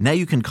 Now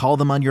you can call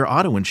them on your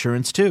auto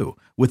insurance too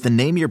with the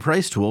Name Your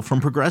Price tool from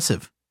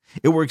Progressive.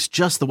 It works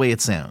just the way it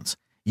sounds.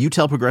 You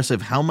tell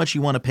Progressive how much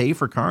you want to pay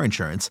for car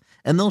insurance,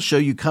 and they'll show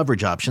you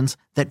coverage options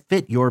that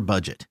fit your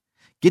budget.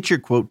 Get your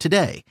quote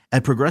today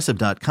at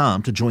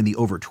Progressive.com to join the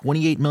over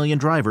 28 million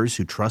drivers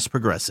who trust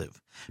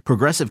Progressive.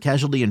 Progressive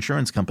Casualty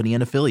Insurance Company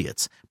and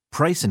Affiliates.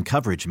 Price and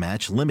coverage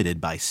match limited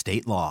by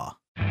state law.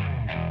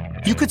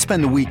 You could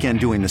spend the weekend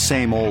doing the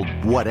same old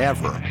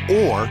whatever,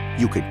 or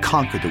you could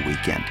conquer the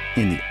weekend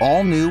in the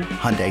all-new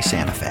Hyundai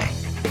Santa Fe.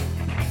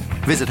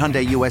 Visit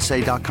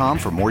HyundaiUSA.com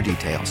for more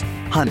details.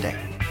 Hyundai,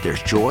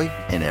 there's joy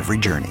in every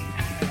journey.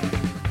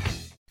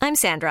 I'm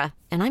Sandra,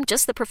 and I'm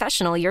just the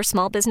professional your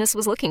small business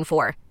was looking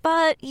for.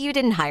 But you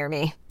didn't hire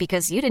me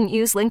because you didn't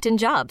use LinkedIn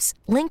Jobs.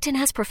 LinkedIn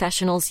has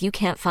professionals you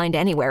can't find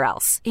anywhere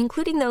else,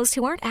 including those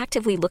who aren't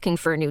actively looking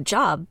for a new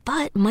job,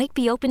 but might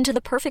be open to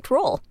the perfect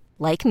role,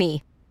 like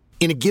me.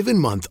 In a given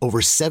month, over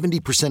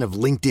 70% of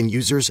LinkedIn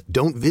users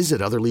don't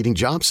visit other leading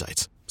job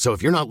sites. So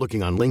if you're not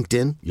looking on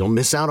LinkedIn, you'll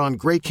miss out on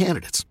great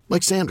candidates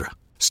like Sandra.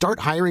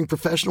 Start hiring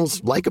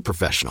professionals like a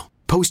professional.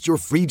 Post your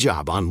free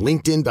job on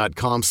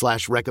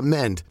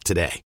linkedin.com/recommend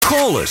today.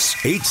 Call us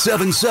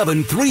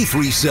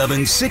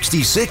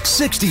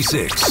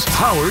 877-337-6666.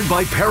 Powered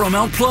by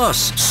Paramount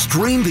Plus.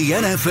 Stream the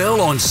NFL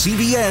on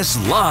CBS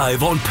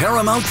live on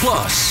Paramount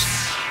Plus.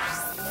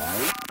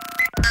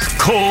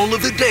 Call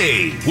of the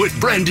Day with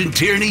Brendan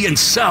Tierney and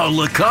Sal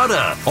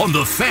Licata on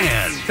The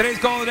Fan. Today's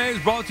Call of the Day is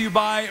brought to you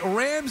by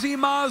Ramsey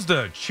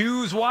Mazda.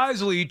 Choose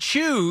wisely.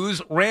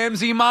 Choose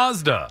Ramsey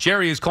Mazda.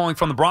 Jerry is calling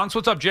from the Bronx.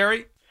 What's up,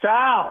 Jerry?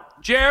 Sal.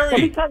 Jerry.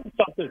 Let me tell you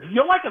something.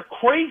 You're like a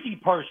crazy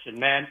person,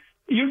 man.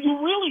 You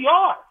really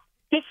are.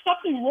 There's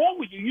something wrong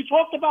with you. You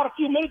talked about a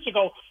few minutes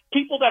ago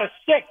people that are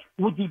sick.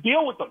 Would you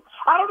deal with them?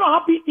 I don't know how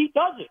PT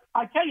does it.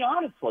 I tell you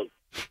honestly.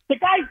 The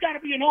guy's got to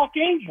be an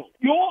archangel.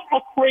 You're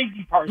a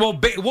crazy person. Well,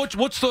 what's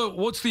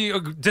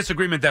the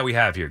disagreement that we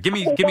have here? Give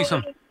me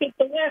some. The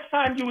last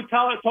time you were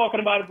talking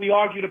about it, we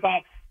argued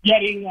about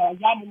getting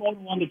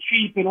Yamamoto on the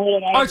cheap and all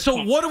of that. All right,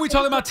 so what are we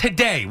talking about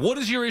today? What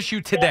is your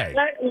issue today?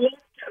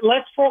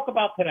 Let's talk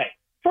about today.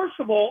 First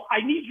of all,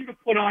 I need you to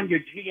put on your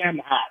GM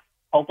hat,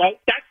 okay?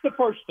 That's the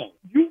first thing.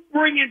 You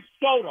bring in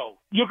Soto.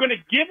 You're going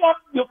to give up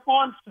your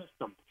farm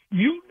system.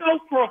 You know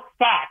for a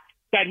fact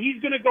that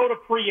he's going to go to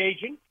free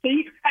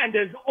agency, and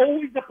there's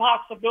always a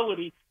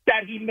possibility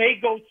that he may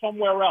go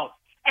somewhere else.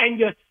 And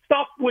you're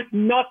stuck with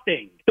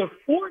nothing. The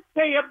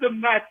forte of the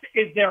Mets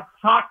is their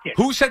pocket.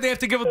 Who said they have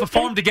to give up the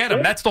farm to get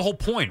him? That's the whole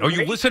point. Are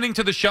you listening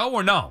to the show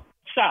or no?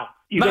 Sal.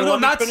 No,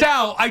 not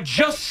Sal. I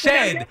just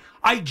said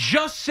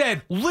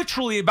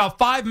literally about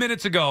 5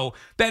 minutes ago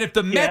that if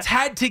the Mets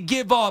had to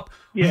give up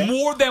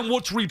more than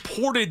what's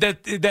reported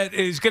that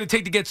is going to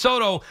take to get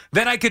Soto,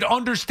 then I could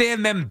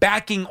understand them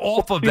backing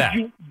off of that.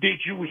 Did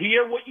you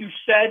hear what you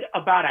said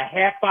about a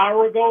half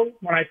hour ago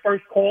when I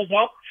first called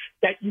up?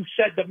 That you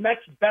said the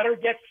Mets better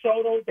get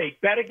Soto, they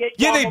better get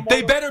Yamamoto?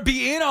 They better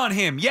be in on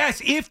him. Yes,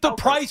 if the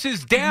price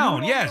is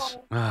down, yes.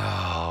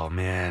 Oh,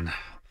 man.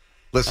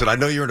 Listen, I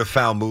know you're in a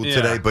foul mood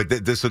today, but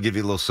this will give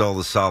you a little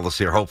solace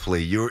here.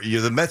 Hopefully, you're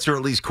the Mets are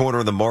at least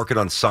cornering the market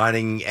on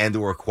signing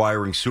and/or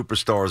acquiring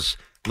superstars'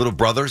 little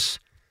brothers.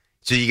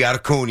 So you got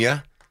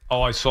Acuna.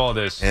 Oh, I saw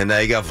this. And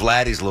you got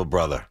Vladdy's little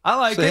brother. I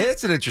like it.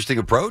 It's an interesting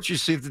approach. You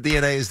see if the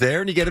DNA is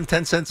there, and you get him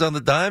 10 cents on the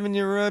dime, and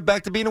you're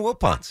back to being a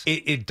Wilpons.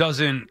 It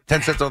doesn't...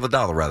 10 cents on the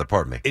dollar, rather.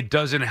 Pardon me. It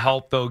doesn't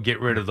help, though,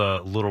 get rid of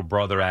the little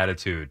brother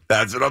attitude.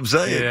 That's what I'm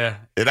saying. Yeah.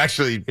 It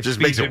actually just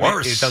makes it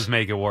worse. It does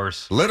make it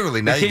worse.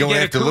 Literally, now you're going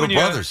after little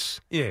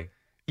brothers. Yeah.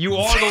 You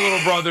are the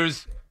little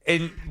brothers,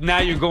 and now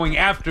you're going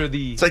after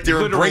the It's like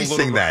they're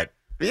embracing that.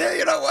 Yeah,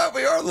 you know what?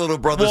 We are little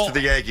brothers to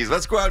the Yankees.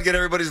 Let's go out and get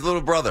everybody's little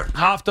brother.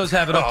 Hoff does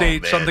have an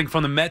update, something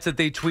from the Mets that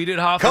they tweeted.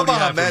 Hoff, come what do you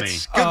on, have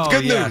Mets. For me?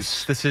 Good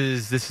yes.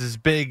 news. This is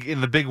big in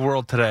the big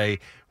world today.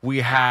 We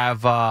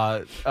have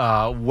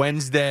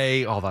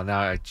Wednesday. Hold on,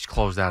 now I just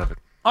closed out of it.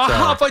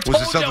 Hoff, I told you.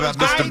 Was it something about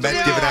Mr.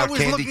 Met giving out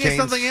candy canes?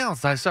 Something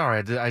else. I'm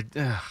sorry.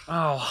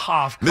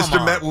 Hoff, come Mr.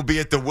 on. Met will be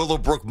at the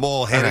Willowbrook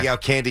Mall handing out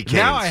candy canes.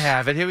 Now I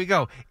have it. Here we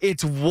go.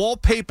 It's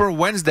Wallpaper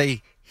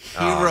Wednesday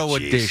Hero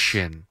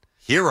Edition.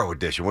 Hero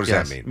Edition. What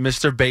does that mean?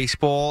 Mr.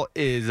 Baseball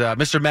is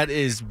Mr. Met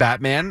is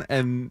Batman,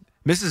 and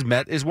Mrs.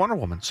 Met is Wonder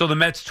Woman. So the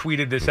Mets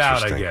tweeted this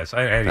out, I guess.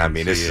 I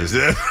mean, this is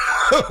it.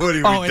 What are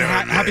we doing?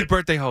 Happy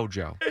birthday,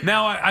 Hojo.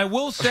 Now, I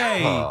will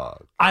say,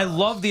 I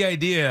love the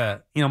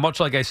idea, much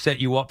like I set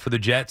you up for the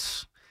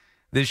Jets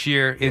this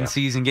year in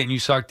season, getting you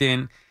sucked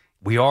in.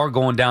 We are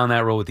going down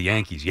that road with the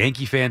Yankees.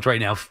 Yankee fans right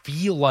now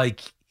feel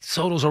like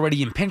Soto's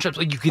already in pinstripes.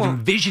 Like you can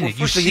envision it.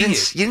 You see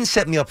it. You didn't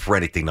set me up for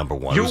anything, number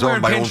one. You're it was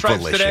on my own pinstripes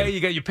volition. today. You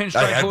got your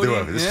pinstripe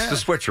hoodie. The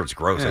sweatshirt's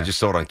gross. I just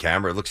saw it on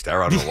camera. It looks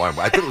terrible. I don't know why.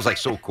 I thought it was like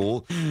so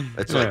cool.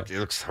 It's like it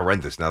looks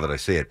horrendous now that I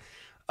see it.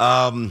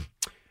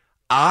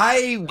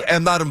 I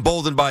am not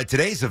emboldened by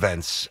today's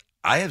events.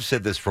 I have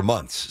said this for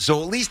months.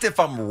 So at least if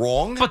I'm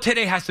wrong. But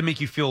today has to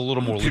make you feel a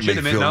little more legitimate.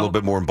 Make me feel a little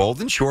bit more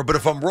emboldened, sure. But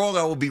if I'm wrong,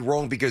 I will be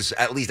wrong because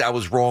at least I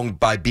was wrong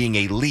by being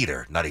a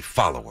leader, not a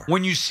follower.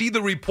 When you see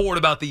the report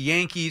about the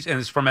Yankees, and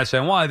it's from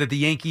SNY, that the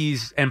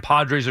Yankees and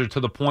Padres are to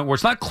the point where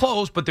it's not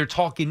close, but they're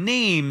talking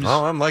names.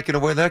 Oh, I'm liking the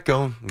way that's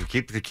going.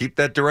 Keep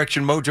that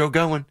direction mojo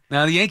going.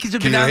 Now, the Yankees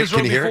have been down this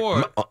road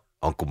before.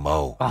 Uncle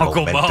Mo.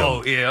 Uncle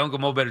Mo. Yeah, Uncle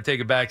Mo better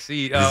take a back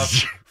seat.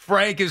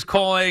 Frank is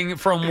calling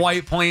from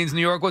White Plains,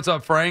 New York. What's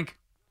up, Frank?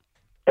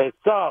 Hey,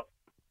 Sal,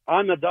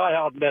 I'm a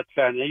diehard Mets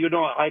fan, and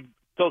I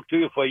talked to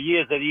you for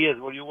years and years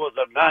when you was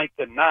a night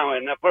and now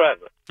and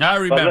forever. I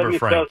remember,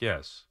 Frank,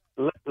 yes.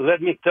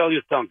 Let me tell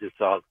you something,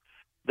 Sal.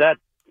 That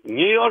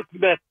New York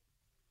Mets,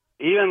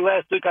 even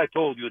last week I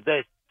told you,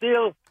 they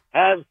still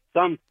have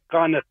some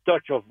kind of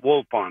touch of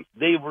Wilpons.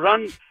 They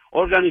run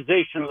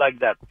organization like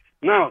that.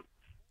 Now,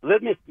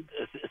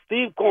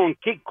 Steve Cohen,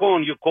 Kick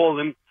Cohen, you call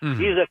him,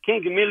 he's a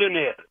king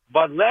millionaire.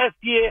 But last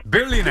year,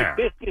 billionaire.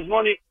 He pissed his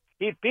money.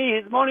 He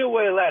paid his money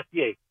away last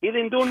year. He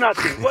didn't do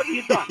nothing. What have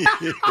you done?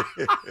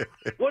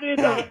 What have you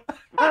done?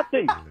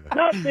 Nothing.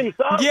 Nothing,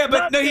 son. Yeah,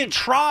 but nothing. no, he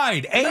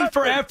tried.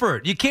 For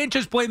effort. You can't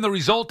just blame the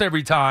result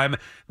every time.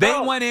 They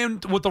went in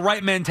with the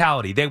right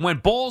mentality. They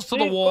went balls to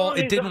the wall.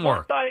 It didn't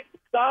work.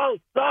 Sal.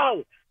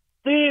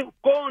 Steve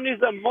Cohen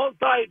is a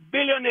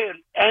multi-billionaire,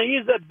 and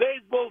he's a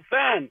baseball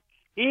fan.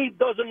 He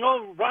doesn't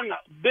know run a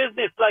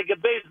business like a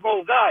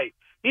baseball guy.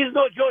 He's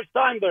no George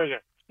Steinberger.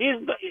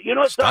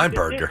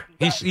 Steinberger.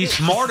 He's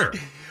smarter.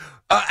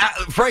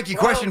 Frankie,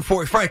 question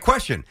for you. Frank,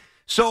 question.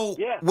 So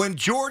when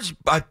George,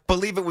 I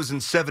believe it was in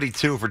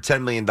 '72 for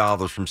 $10 million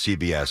from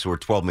CBS or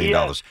 $12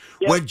 million.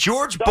 When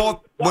George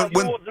bought, wasn't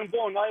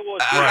born. I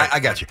was. I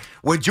got you.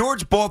 When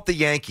George bought the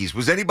Yankees,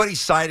 was anybody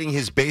citing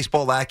his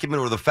baseball acumen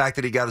or the fact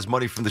that he got his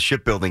money from the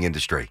shipbuilding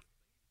industry?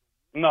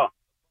 No.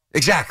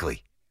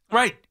 Exactly.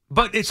 Right.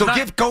 But it's so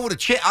give Cohen a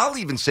chance. I'll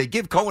even say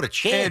give Cohen a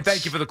chance. And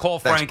thank you for the call,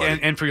 Frank,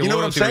 and for your loyalty. You know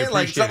loyalty. what I'm saying?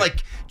 Like it's not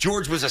like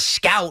George was a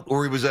scout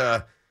or he was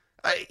a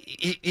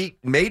He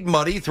made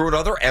money through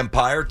another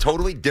empire,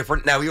 totally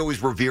different. Now, he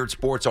always revered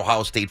sports,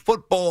 Ohio State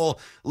football,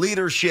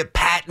 leadership,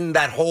 Patton,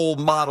 that whole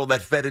model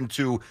that fed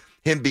into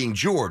him being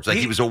George. Like,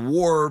 he was a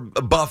war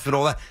buff and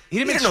all that. He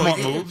didn't make smart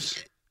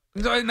moves.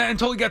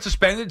 Until he got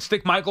suspended,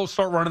 Stick Michaels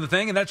start running the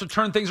thing, and that's what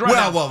turned things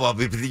around.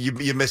 Well,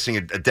 you're missing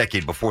a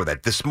decade before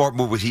that. The smart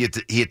move was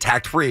he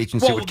attacked free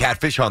agency with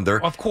Catfish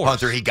Hunter. Of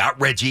course. He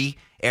got Reggie.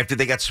 After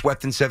they got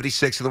swept in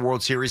 76 in the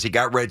World Series, he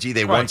got Reggie.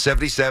 They won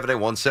 77. They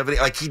won 70.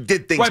 Like, he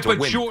did things to win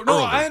early. No,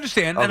 I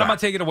understand, and I'm not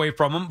taking it away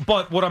from him.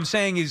 But what I'm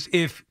saying is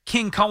if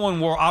King Cohen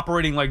were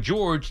operating like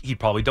George, he'd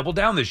probably double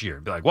down this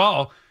year. Be like,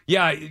 well,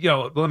 yeah,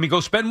 let me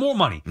go spend more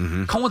money.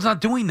 Mm-hmm. Cohen's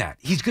not doing that.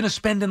 He's going to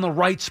spend in the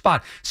right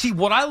spot. See,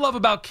 what I love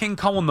about King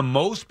Cohen the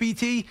most,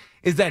 BT,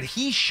 is that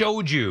he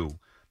showed you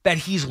that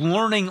he's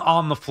learning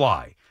on the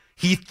fly.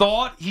 He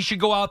thought he should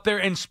go out there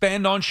and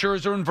spend on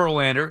Scherzer and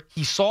Verlander.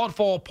 He saw it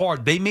fall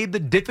apart. They made the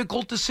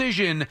difficult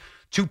decision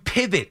to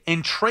pivot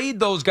and trade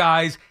those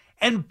guys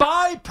and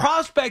buy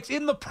prospects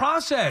in the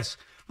process.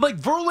 Like,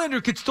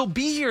 Verlander could still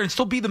be here and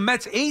still be the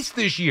Mets ace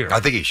this year.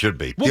 I think he should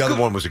be. The other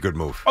one was a good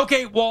move.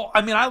 Okay, well,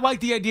 I mean, I like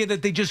the idea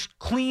that they just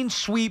clean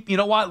sweep. You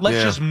know what?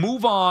 Let's just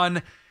move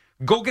on,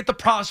 go get the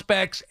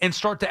prospects, and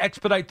start to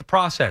expedite the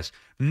process.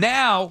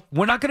 Now,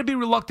 we're not going to be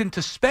reluctant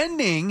to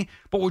spending,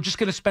 but we're just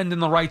going to spend in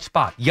the right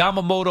spot.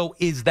 Yamamoto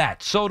is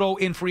that. Soto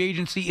in free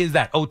agency is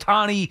that.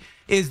 Ohtani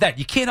is that.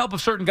 You can't help if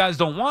certain guys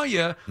don't want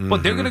you,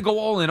 but they're going to go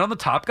all in on the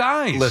top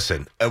guys.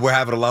 Listen, we're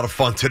having a lot of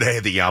fun today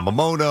at the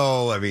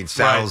Yamamoto. I mean,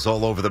 Sal's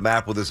all over the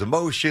map with his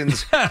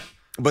emotions.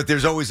 But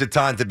there's always a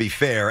time to be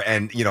fair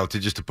and,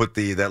 to put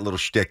that little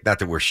shtick, not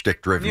that we're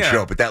shtick-driven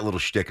show, but that little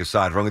shtick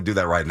aside. I'm going to do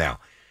that right now.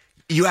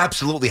 You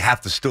absolutely have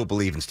to still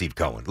believe in Steve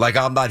Cohen. Like,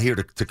 I'm not here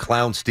to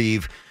clown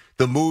Steve.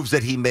 The moves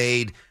that he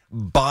made,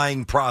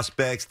 buying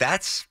prospects,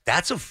 that's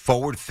a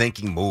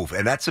forward-thinking move.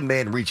 And that's a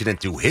man reaching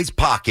into his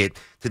pocket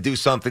to do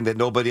something that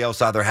nobody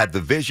else either had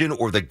the vision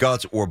or the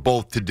guts or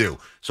both to do.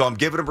 So I'm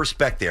giving him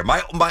respect there. And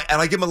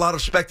I give him a lot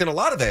of respect in a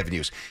lot of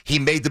avenues. He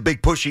made the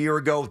big push a year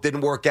ago. It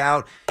didn't work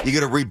out.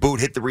 You're going to reboot,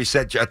 hit the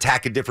reset,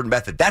 attack a different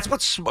method. That's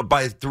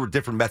through a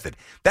different method.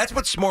 That's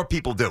what smart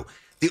people do.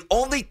 The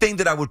only thing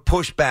that I would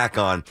push back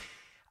on,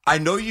 I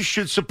know you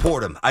should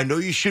support him. I know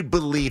you should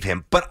believe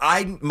him. But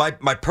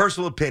my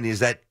personal opinion is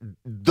that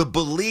the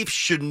belief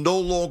should no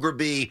longer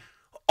be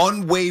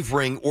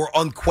unwavering or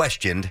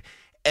unquestioned.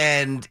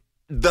 And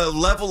the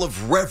level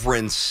of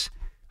reverence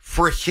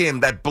for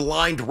him, that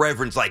blind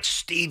reverence, like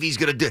Stevie's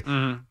going to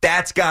do,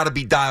 that's got to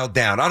be dialed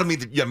down. I don't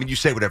mean you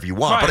say whatever you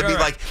want. But I mean,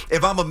 like,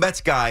 if I'm a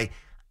Mets guy,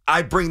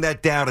 I bring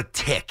that down a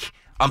tick.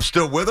 I'm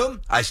still with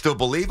him. I still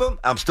believe him.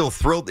 I'm still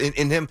thrilled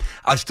in him.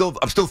 I'm still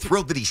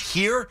thrilled that he's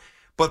here.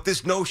 But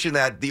this notion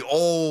that the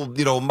old,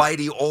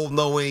 mighty,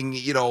 all-knowing,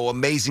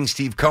 amazing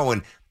Steve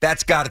Cohen,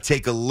 that's got to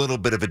take a little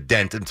bit of a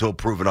dent until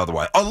proven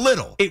otherwise. A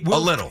little. It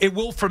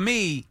will for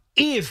me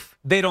if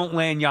they don't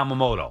land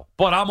Yamamoto.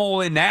 But I'm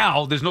all in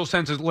now. There's no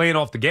sense of laying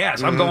off the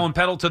gas. I'm going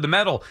pedal to the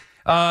metal.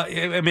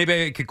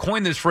 Maybe I could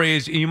coin this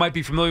phrase. You might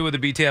be familiar with the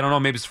BT. I don't know.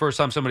 Maybe it's the first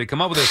time somebody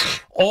come up with this.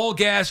 All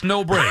gas,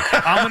 no brake.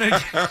 I'm going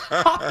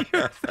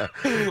to...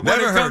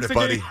 Never heard it,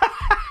 buddy.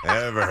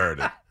 Never heard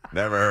it.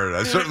 Never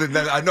heard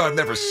it. I know I've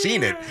never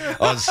seen it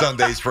on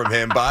Sundays from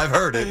him, but I've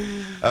heard it.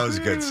 That was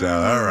good,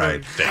 Sal. All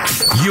right.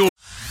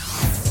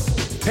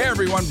 Hey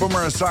everyone, Boomer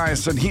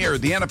Esiason here.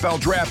 The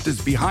NFL draft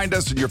is behind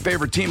us and your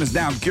favorite team is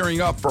now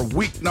gearing up for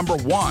week number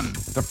 1.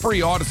 The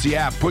free Odyssey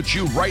app puts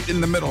you right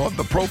in the middle of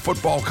the pro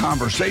football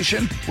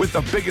conversation with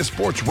the biggest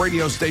sports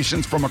radio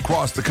stations from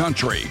across the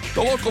country.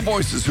 The local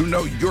voices who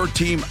know your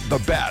team the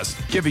best,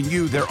 giving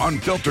you their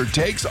unfiltered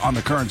takes on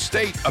the current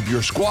state of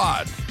your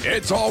squad.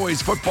 It's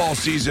always football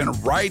season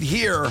right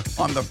here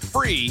on the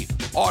free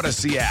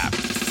Odyssey app.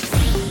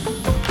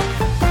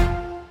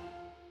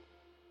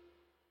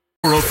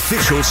 Our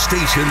official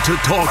station to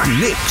talk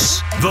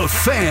Knicks. The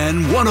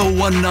Fan,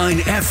 101.9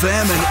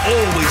 FM, and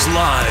always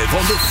live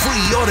on the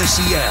free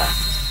Odyssey app.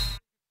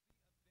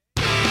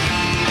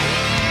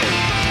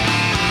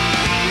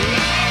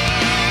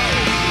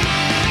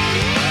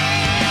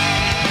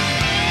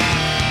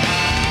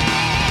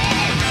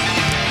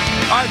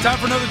 All right, time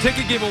for another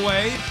ticket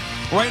giveaway.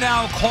 Right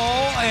now,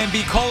 call and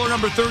be caller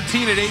number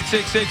 13 at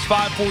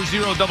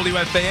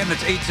 866-540-WFAN.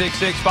 That's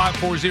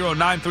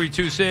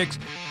 866-540-9326.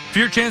 For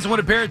your chance to win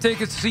a pair of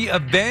tickets to see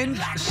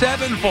Avenged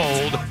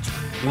Sevenfold,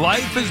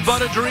 Life is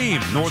But a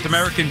Dream, North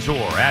American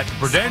Tour at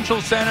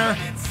Prudential Center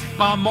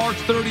on March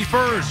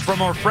 31st.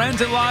 From our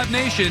friends at Live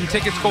Nation,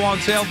 tickets go on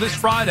sale this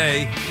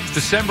Friday,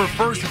 December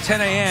 1st at 10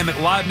 a.m. at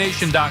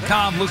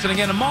livenation.com. Listen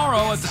again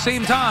tomorrow at the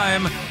same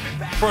time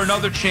for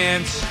another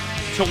chance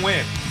to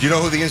win. Do you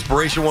know who the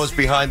inspiration was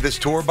behind this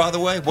tour, by the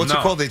way? What's it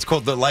called? It's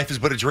called The Life is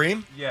But a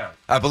Dream? Yeah.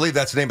 I believe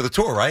that's the name of the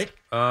tour, right?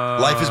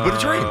 Life is But a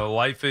Dream.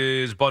 Life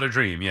is But a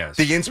Dream, yes.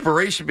 The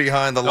inspiration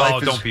behind the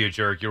Life is... don't be a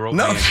jerk. You're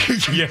opening. No.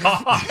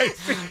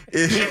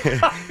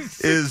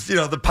 is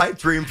the pipe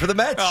dream for the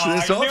Mets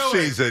this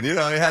offseason. You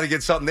had to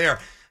get something there.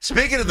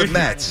 Speaking of the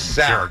Mets,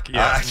 Sal, jerk,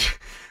 yeah.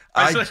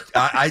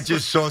 I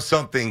just saw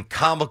something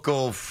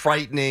comical,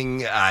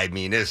 frightening. I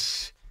mean,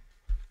 this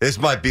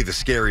might be the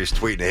scariest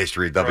tweet in the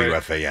history of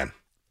WFAN. Right.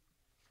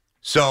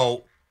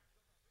 So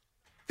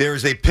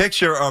there's a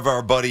picture of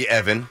our buddy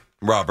Evan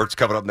Roberts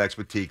coming up next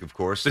with Teak, of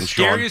course. The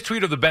scariest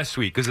tweet or the best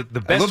tweet? Because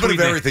the best a little tweet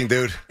bit of everything,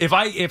 dude. If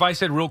I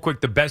said real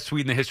quick the best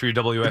tweet in the history of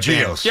WFAN. The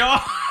Geos.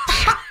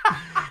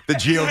 The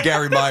Geo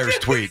Gary Myers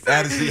tweet.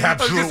 That is the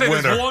absolute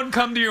winner. Does one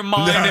come to your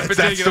mind in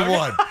particular? That's the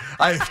one.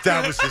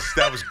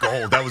 That was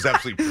gold. That was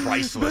absolutely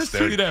priceless,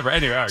 best tweet ever.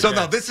 Anyway, all right, so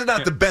no, this is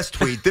not the best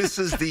tweet. This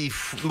is the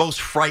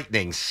most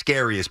frightening,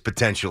 scariest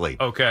potentially.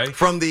 Okay.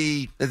 From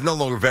it's no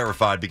longer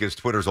verified because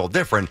Twitter's all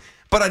different,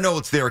 but I know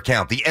it's their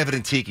account, the Evan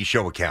and Tiki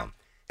Show account.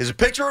 There's a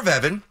picture of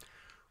Evan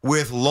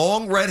with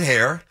long red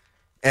hair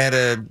and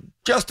a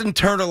Justin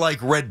Turner-like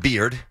red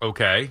beard.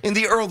 Okay. In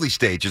the early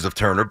stages of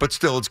Turner, but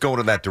still it's going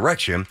in that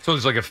direction. So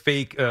there's like a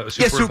fake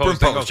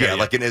superimposed. Okay,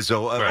 like an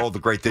Izzo, all the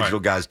great digital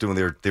guys doing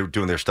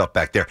their stuff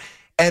back there.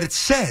 And it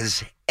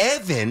says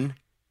Evan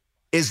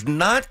is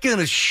not going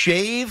to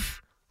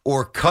shave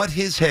or cut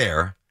his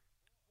hair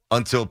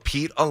until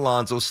Pete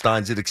Alonso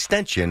signs an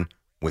extension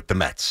with the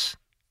Mets.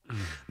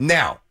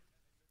 Now,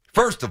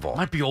 first of all,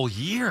 might be all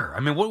year. I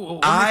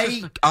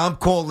mean, I'm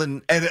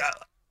calling and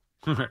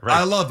right.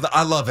 I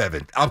love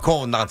Evan. I'm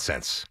calling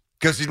nonsense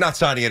because he's not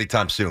signing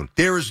anytime soon.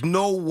 There is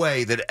no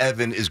way that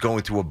Evan is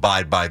going to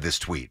abide by this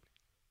tweet.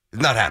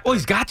 It's not happening. Well,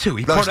 he's got to.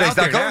 He put it out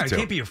there now. He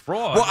can't be a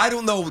fraud. Well, I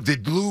don't know.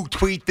 Did Luke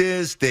tweet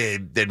this?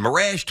 Did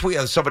Marash tweet?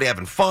 Was somebody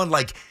having fun?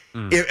 Like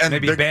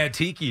maybe Bad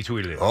Tiki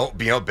tweeted it. Oh,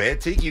 Bad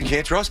Tiki. You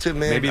can't trust him,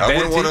 man. Maybe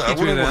Bad Tiki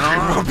tweeted it.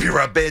 I wouldn't be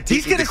around Bad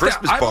Tiki at the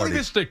Christmas party. I believe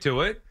he'll stick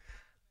to it.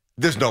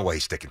 There's no way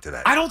he's sticking to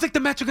that. I don't think the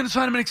Mets are going to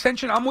sign him an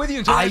extension. I'm with you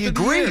until I after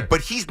agree, the year. but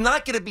he's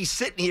not going to be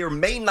sitting here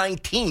May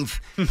 19th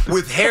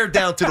with hair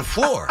down to the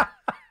floor.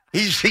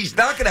 He's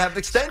not going to have an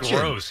extension.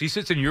 It's gross. He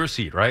sits in your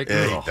seat, right?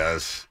 Yeah, he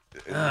does.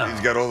 He's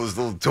got all his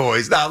little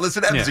toys. Now,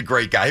 listen, Evan's a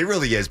great guy. He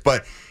really is.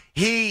 But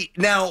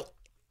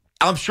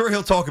I'm sure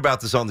he'll talk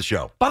about this on the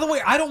show. By the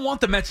way, I don't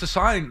want the Mets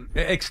to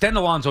extend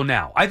Alonso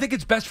now. I think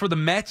it's best for the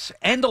Mets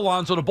and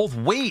Alonso to both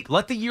wait,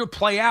 let the year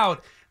play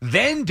out,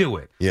 then do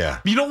it. Yeah.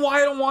 You know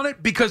why I don't want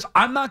it? Because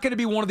I'm not going to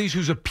be one of these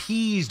who's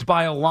appeased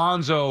by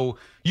Alonso.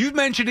 You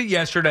mentioned it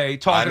yesterday.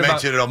 I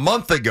mentioned it a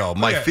month ago,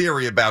 my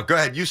theory about. Go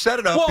ahead. You set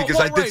it up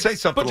because I did say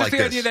something like this.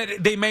 But just the idea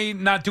that they may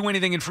not do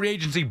anything in free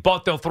agency,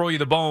 but they'll throw you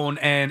the bone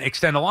and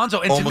extend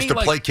Alonso. And almost to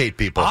placate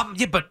people.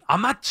 But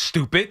I'm not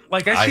stupid.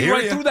 Like, I see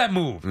right through that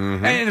move.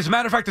 Mm-hmm. And as a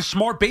matter of fact, the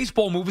smart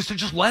baseball move is to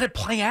just let it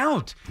play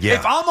out. Yeah.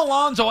 If I'm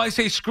Alonso, I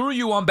say, screw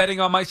you, I'm betting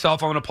on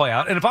myself, I'm going to play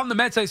out. And if I'm the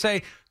Mets, I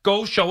say,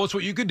 go show us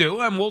what you can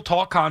do, and we'll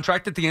talk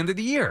contract at the end of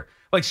the year.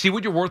 Like, see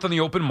what you're worth on the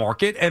open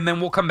market, and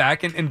then we'll come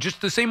back and just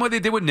the same way they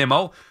did with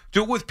Nimmo,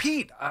 do it with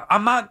Pete.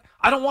 I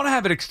don't want to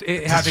have it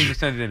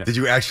extended in it. Did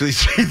you actually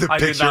see the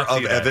picture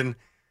of Evan?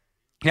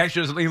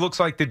 He looks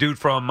like the dude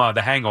from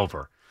The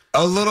Hangover.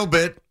 A little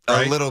bit.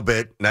 Right? A little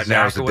bit. That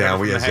Zach narrows it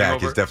down.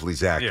 Zach is definitely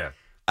Zach. Yeah.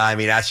 I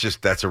mean,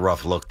 that's a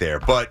rough look there.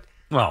 But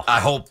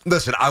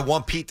I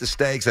want Pete to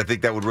stay because I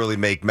think that would really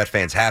make Met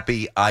fans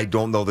happy. I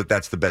don't know that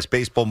that's the best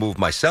baseball move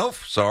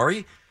myself.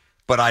 Sorry.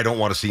 But I don't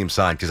want to see him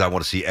sign because I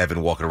want to see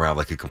Evan walking around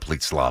like a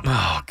complete slob.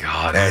 Oh,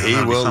 God. And he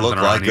will look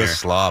like a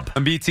slob.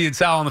 And BT and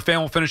Sal on the fan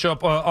will finish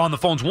up on the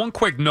phones. One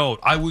quick note.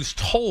 I was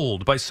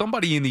told by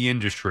somebody in the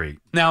industry.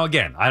 Now,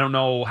 again, I don't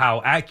know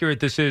how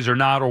accurate this is or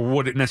not or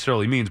what it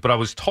necessarily means, but I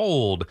was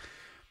told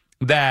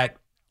that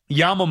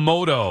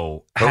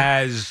Yamamoto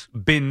has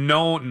been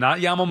known, not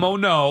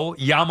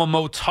Yamamoto.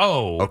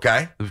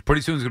 Okay.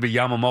 Pretty soon it's going to be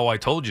Yamamoto, I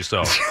told you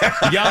so.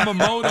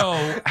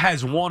 Yamamoto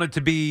has wanted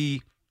to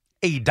be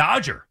a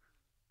Dodger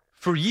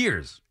for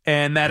years,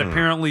 and that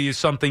apparently is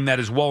something that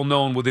is well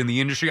known within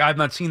the industry. I've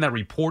not seen that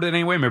reported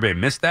anyway. Maybe I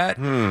missed that.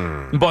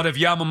 But if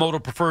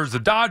Yamamoto prefers the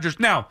Dodgers,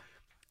 now,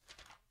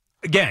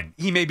 again,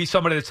 he may be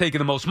somebody that's taking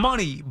the most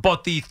money,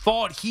 but the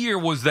thought here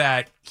was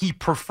that he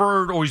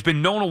preferred, or he's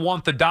been known to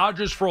want the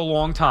Dodgers for a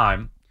long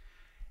time,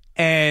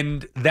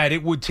 and that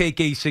it would take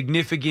a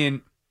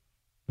significant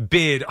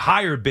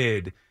higher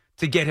bid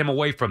to get him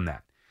away from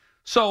that.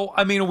 So,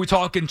 I mean, are we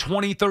talking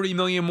 20, 30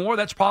 million more?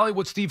 That's probably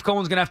what Steve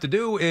Cohen's going to have to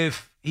do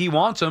if he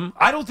wants him.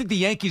 I don't think the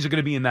Yankees are going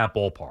to be in that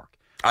ballpark.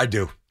 I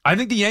do. I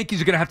think the Yankees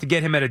are going to have to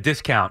get him at a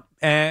discount.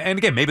 And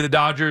again, maybe the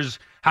Dodgers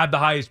have the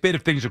highest bid.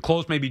 If things are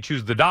close, maybe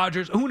choose the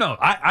Dodgers. Who knows?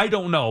 I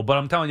don't know. But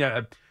I'm telling you,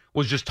 I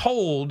was just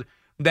told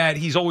that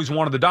he's always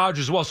wanted the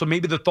Dodgers as well. So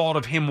maybe the thought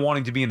of him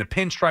wanting to be in the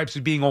pinstripes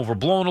is being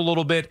overblown a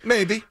little bit.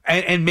 Maybe.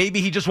 And maybe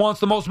he just wants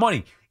the most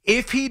money.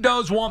 If he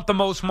does want the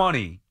most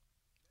money,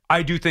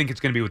 I do think it's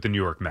going to be with the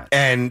New York Mets.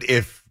 And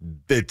if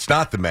it's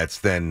not the Mets,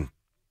 then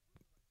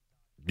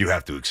you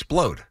have to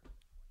explode.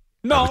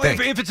 No,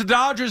 if it's the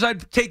Dodgers,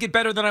 I'd take it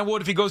better than I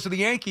would if he goes to the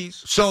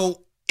Yankees.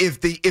 So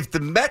if the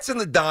Mets and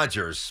the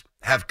Dodgers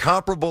have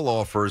comparable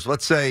offers,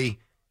 let's say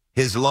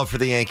his love for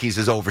the Yankees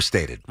is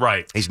overstated.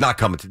 Right. He's not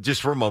coming to,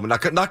 just for a moment,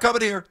 not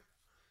coming here.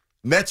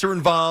 Mets are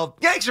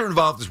involved. Yankees are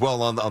involved as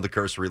well on the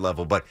cursory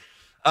level. But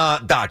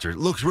Dodgers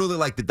looks really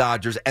like the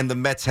Dodgers, and the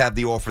Mets have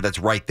the offer that's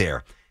right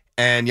there.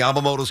 and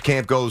Yamamoto's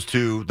camp goes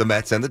to the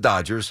Mets and the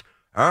Dodgers.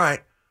 All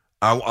right,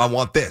 I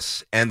want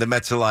this. And the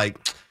Mets are like,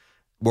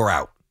 we're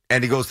out.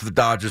 And he goes to the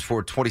Dodgers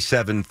for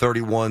 $27,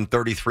 $31,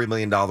 $33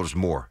 million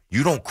more.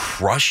 You don't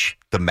crush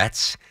the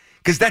Mets?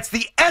 Because that's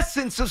the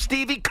essence of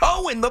Stevie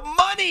Cohen, the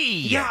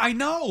money. Yeah, I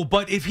know,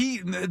 but if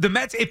the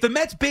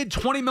Mets bid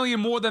 $20 million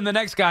more than the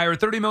next guy or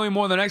 $30 million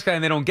more than the next guy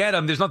and they don't get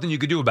him, there's nothing you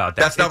could do about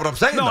that. That's not what I'm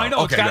saying. No, though. I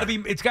know. Okay,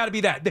 it's got to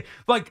be that.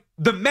 Like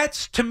the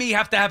Mets, to me,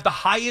 have to have the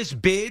highest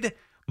bid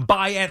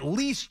by at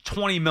least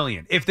 $20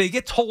 million. If they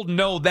get told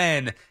no,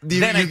 then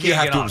you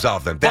have to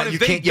absolve them. But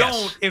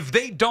if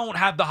they don't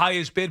have the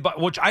highest bid,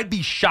 which I'd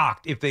be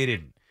shocked if they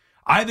didn't.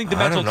 I think the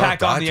Mets will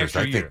tack on the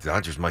extra year. I think the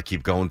Dodgers might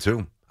keep going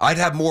too. I'd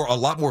have a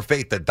lot more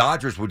faith that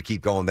Dodgers would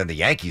keep going than the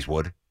Yankees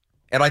would,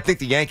 and I think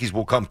the Yankees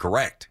will come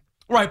correct.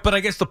 Right, but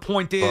I guess the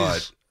point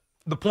is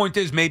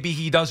maybe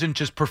he doesn't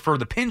just prefer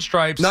the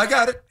pinstripes. No, I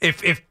got it.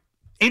 If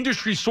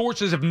industry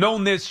sources have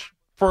known this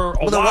for a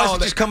while, then why is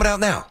it just coming out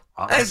now?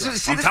 This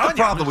is the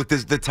problem with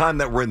the time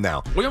that we're in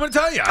now. What am I going to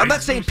tell you? I'm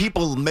not saying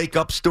people make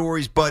up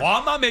stories, but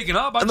I'm not making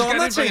up. I'm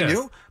not saying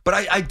you, but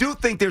I do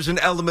think there's an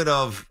element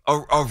of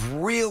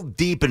real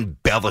deep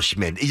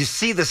embellishment. You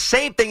see the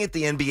same thing at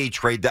the NBA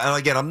trade. And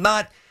again, I'm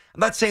not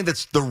saying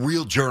that's the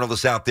real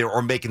journalists out there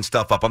or making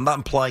stuff up. I'm not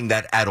implying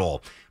that at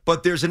all.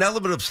 But there's an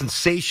element of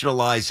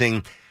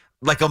sensationalizing,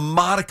 like a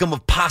modicum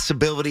of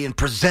possibility, and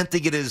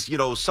presenting it as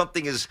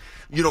something as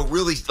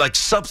really like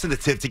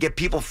substantive to get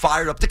people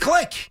fired up to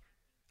click.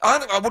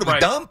 What are we,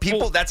 dumb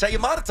people? That's how you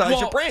monetize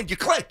your brand. You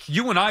click.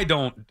 You and I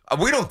don't.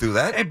 We don't do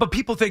that. But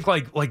people think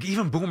like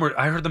even Boomer.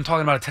 I heard them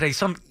talking about it today.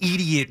 Some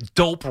idiot,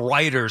 dope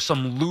writer,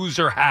 some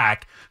loser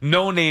hack,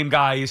 no-name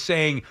guy is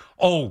saying,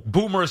 "Oh,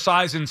 Boomer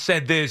Esiason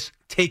said this.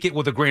 Take it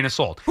with a grain of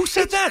salt." Who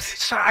said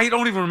that? I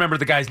don't even remember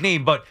the guy's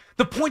name. But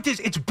the point is,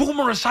 it's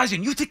Boomer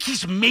Esiason. You think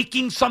he's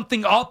making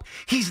something up?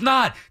 He's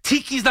not.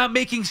 Tiki's not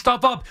making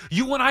stuff up.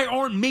 You and I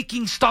aren't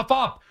making stuff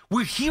up.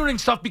 We're hearing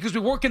stuff because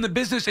we work in the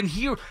business, and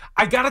here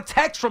I got a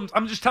text from,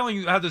 I'm just telling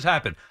you how this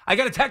happened. I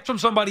got a text from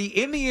somebody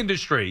in the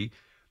industry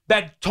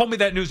that told me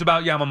that news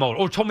about Yamamoto,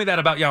 or told me that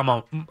about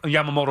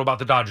Yamamoto about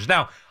the Dodgers.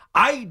 Now,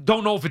 I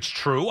don't know if it's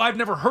true. I've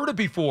never heard it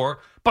before,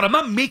 but I'm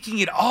not making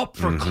it up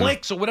for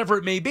clicks or whatever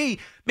it may be.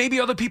 Maybe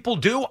other people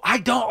do. I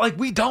don't.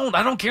 We don't.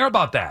 I don't care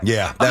about that.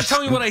 Yeah. I'm just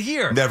telling you what I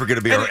hear. Never going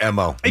to be our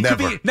MO.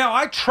 Never. Now,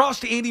 I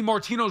trust Andy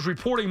Martino's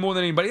reporting more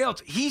than anybody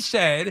else. He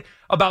said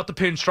about the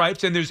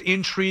pinstripes, and there's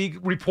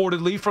intrigue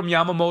reportly from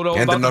Yamamoto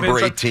and about the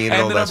number 18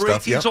 and all that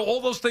stuff. Yep. So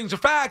all those things are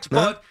facts,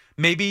 but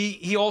maybe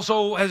he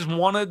also has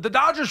wanted the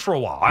Dodgers for a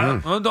while.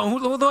 Who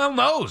the hell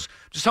knows?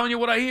 Just telling you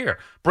what I hear.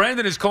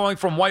 Brandon is calling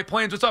from White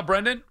Plains. What's up,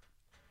 Brendan?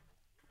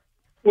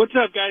 What's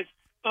up, guys?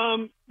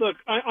 Look,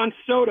 on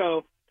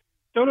Soto's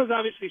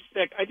obviously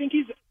sick. I think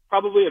he's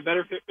probably a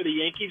better fit for the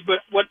Yankees,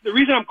 but the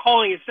reason I'm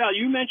calling is, Sal,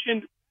 you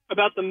mentioned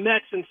about the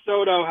Mets and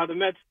Soto, how the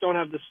Mets don't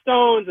have the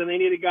stones and they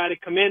need a guy to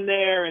come in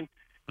there and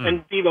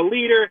be the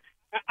leader.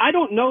 I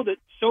don't know that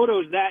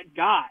Soto's that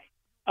guy.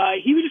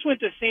 He just went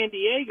to San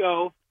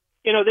Diego.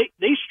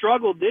 They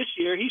struggled this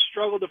year. He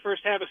struggled the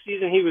first half of the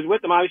season he was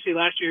with them. Obviously,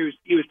 last year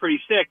he was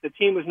pretty sick. The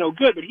team was no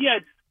good, but he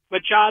had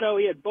Machado,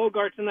 he had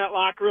Bogarts in that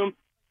locker room.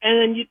 And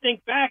then you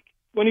think back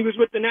when he was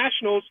with the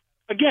Nationals,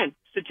 again,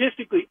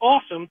 statistically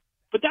awesome,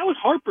 but that was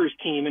Harper's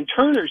team and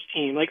Turner's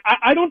team. Like,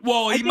 I don't.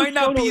 Well, he might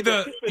not be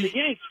the.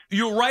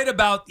 You're right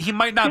about he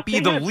might not be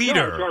the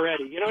leader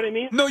already. You know what I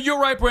mean? No, you're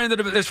right, Brandon.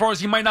 As far as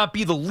he might not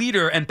be the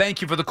leader, and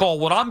thank you for the call.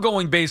 What I'm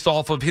going based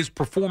off of his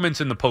performance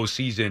in the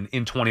postseason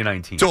in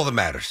 2019. It's all that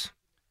matters.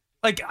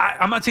 Like,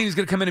 I'm not saying he's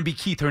going to come in and be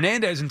Keith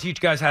Hernandez and teach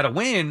guys how to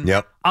win.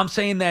 Yep. I'm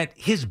saying that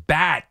his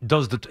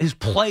his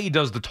play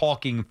does the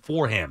talking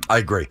for him. I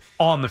agree.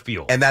 On the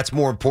field. And that's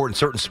more important in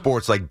certain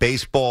sports like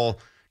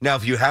baseball. Now,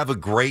 if you have a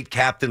great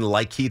captain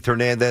like Keith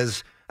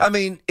Hernandez, I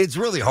mean, it's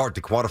really hard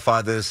to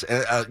quantify this.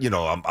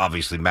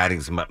 Obviously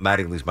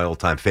Mattingly's my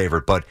all-time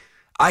favorite, but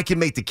I can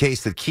make the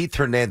case that Keith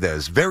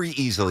Hernandez very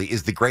easily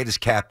is the greatest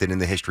captain in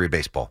the history of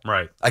baseball.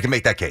 Right. I can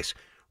make that case.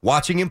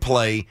 Watching him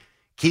play,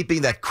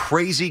 keeping that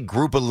crazy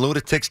group of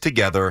lunatics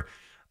together,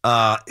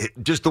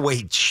 just the way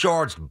he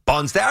charged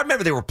bunts. I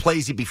remember there were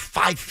plays he'd be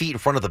 5 feet in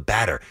front of the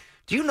batter.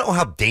 Do you know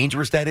how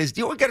dangerous that is?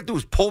 All you got to do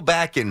is pull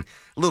back and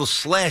a little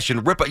slash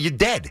and rip out. You're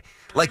dead.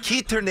 Like,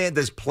 Keith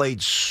Hernandez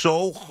played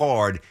so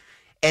hard,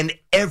 and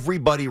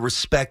everybody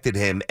respected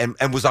him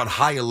and was on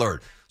high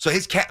alert. So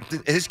his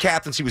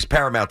captaincy was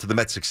paramount to the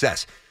Mets'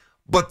 success.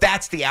 But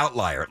that's the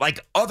outlier.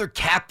 Like, other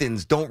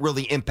captains don't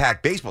really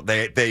impact baseball.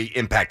 They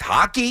impact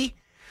hockey.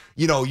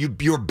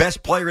 Your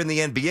best player in the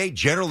NBA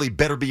generally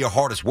better be your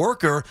hardest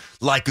worker,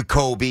 like a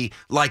Kobe,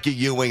 like a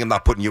Ewing. I'm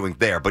not putting Ewing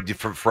there, but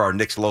for our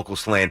Knicks local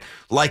slant,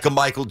 like a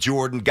Michael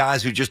Jordan,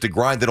 guys who just are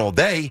grinding all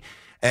day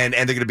and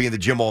they're going to be in the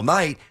gym all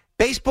night.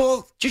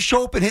 Baseball, just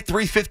show up and hit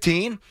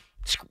 315,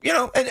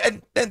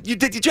 and you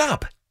did your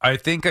job. I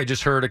think I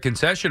just heard a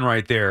concession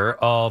right there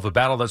of a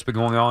battle that's been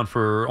going on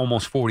for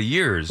almost 40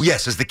 years.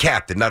 Yes, as the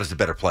captain, not as the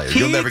better player.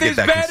 You'll never get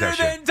that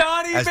concession.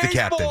 As the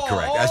captain,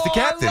 correct. As the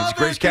captain. He's the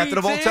greatest captain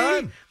of all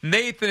time.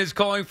 Nathan is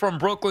calling from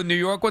Brooklyn, New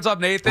York. What's up,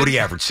 Nathan? What do you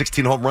average?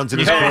 16 home runs in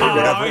his career?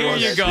 Whatever it was.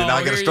 Here you go. Now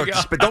I got to start.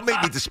 Don't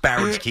make me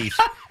disparage Keith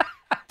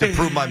to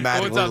prove my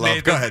Mattingly love.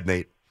 Nathan? Go ahead,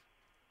 Nate.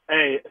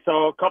 Hey,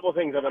 so a couple of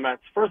things on the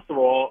Mets. First of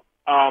all,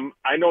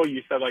 I know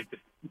you said like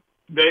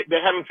they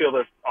haven't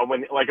fielded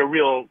a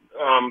real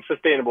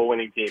sustainable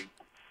winning team.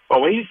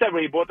 But when he said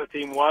when he bought the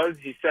team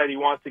he said he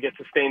wants to get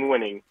sustained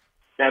winning.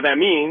 Now that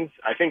means,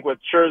 I think with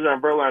Scherzer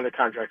and Verlander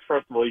contracts,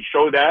 first of all, he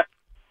showed that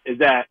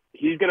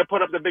he's going to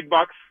put up the big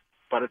bucks,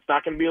 but it's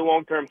not going to be a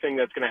long-term thing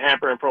that's going to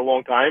hamper him for a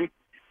long time.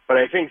 But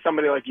I think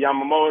somebody like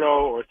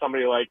Yamamoto or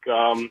somebody like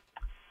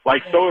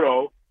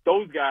Soto,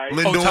 those guys,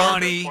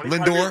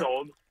 Lindor,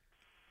 old,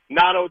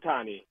 not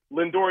Ohtani.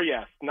 Lindor,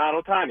 yes, not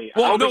Ohtani.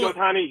 Well, I don't think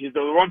Ohtani, he's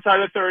the wrong side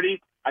of 30.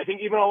 I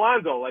think even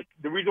Alonso,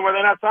 the reason why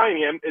they're not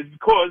signing him is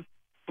because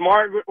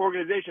smart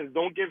organizations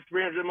don't give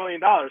 $300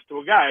 million to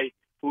a guy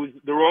who's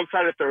the wrong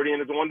side of 30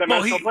 and is a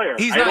one-dimensional player.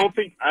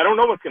 I don't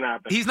know what's going to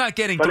happen. He's not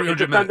getting $300 $300 million.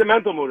 It's a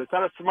sentimental move. It's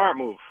not a smart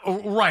move.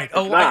 Right.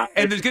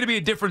 And there's going to be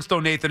a difference, though,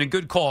 Nathan, and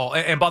good call.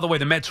 And by the way,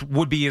 the Mets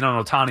would be in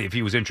on Ohtani if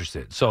he was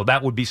interested. So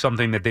that would be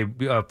something that they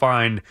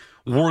find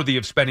worthy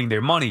of spending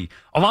their money.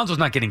 Alonso's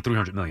not getting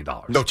 $300 million.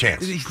 No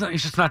chance. He's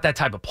just not that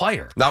type of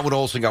player. Not when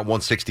Olsen got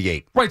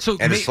 168. Right. So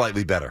and is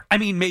slightly better. I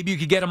mean, maybe you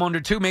could get him under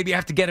 2. Maybe you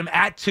have to get him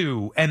at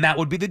 2, and that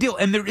would be the deal.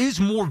 And there is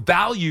more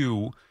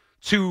value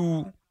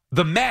to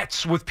the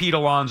Mets with Pete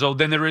Alonso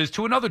than there is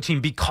to another team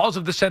because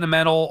of the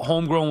sentimental,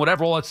 homegrown,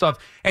 whatever, all that stuff.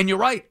 And you're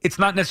right, it's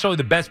not necessarily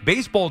the best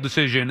baseball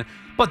decision,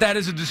 but that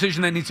is a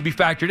decision that needs to be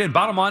factored in.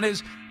 Bottom line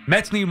is,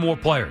 Mets need more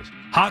players.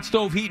 Hot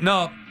stove heating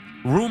up.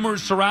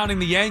 Rumors surrounding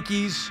the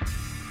Yankees.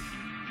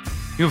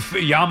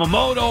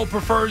 Yamamoto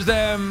prefers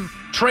them.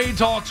 Trade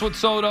talks with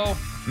Soto.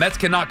 Mets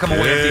cannot come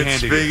away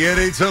empty-handed. It's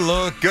beginning to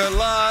look a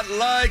lot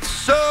like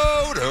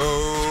Soto.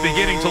 It's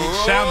beginning to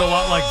sound a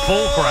lot like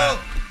bullcrap.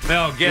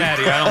 No, get out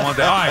of here. I don't want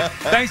that. All right.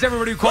 Thanks,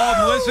 everybody who called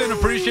and listened.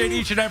 Appreciate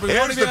each and every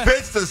one of you. Here's the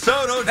pitch to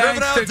Soto,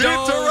 driven out deep to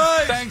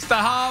right. Thanks to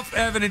Hoff,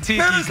 Evan, and Tiki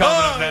coming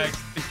up next.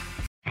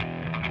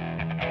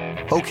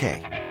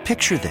 Okay,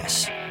 picture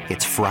this.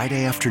 It's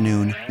Friday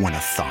afternoon when a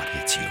thought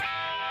hits you.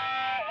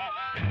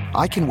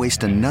 I can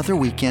waste another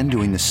weekend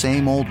doing the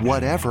same old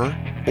whatever,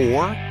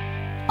 or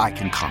I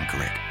can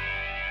conquer it.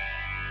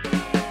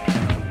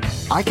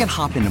 I can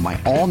hop into my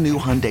all-new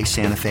Hyundai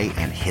Santa Fe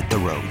and hit the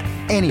road.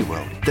 Any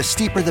road. The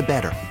steeper, the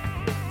better.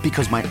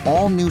 Because my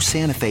all-new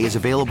Santa Fe is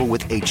available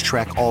with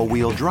H-Track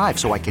all-wheel drive,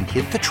 so I can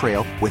hit the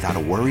trail without a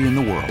worry in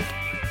the world.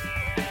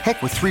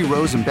 Heck, with 3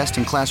 rows and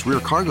best-in-class rear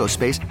cargo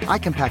space, I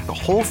can pack the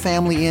whole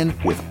family in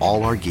with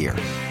all our gear.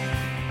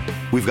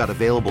 We've got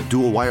available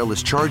dual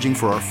wireless charging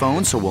for our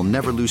phones, so we'll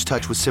never lose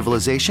touch with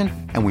civilization,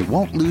 and we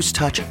won't lose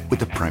touch with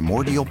the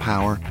primordial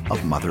power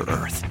of Mother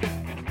Earth.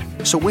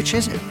 So which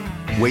is it?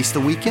 Waste the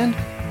weekend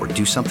or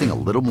do something a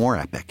little more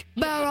epic?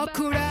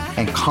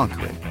 And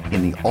conquer it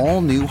in the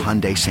all-new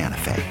Hyundai Santa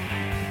Fe.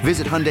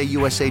 Visit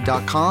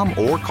HyundaiUSA.com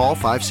or call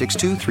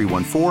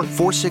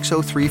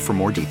 562-314-4603 for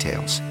more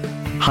details.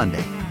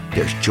 Hyundai,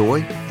 there's joy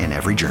in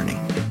every journey.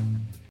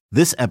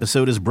 This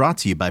episode is brought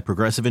to you by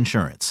Progressive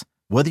Insurance.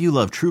 Whether you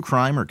love true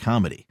crime or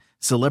comedy,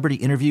 celebrity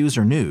interviews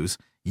or news,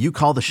 you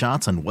call the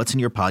shots on what's in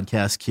your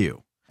podcast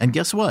queue. And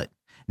guess what?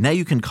 Now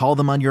you can call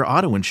them on your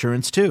auto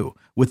insurance too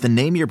with the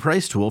Name Your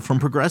Price tool from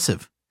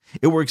Progressive.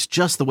 It works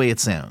just the way it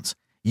sounds.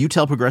 You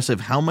tell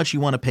Progressive how much you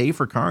want to pay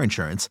for car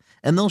insurance,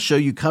 and they'll show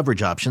you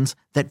coverage options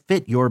that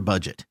fit your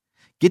budget.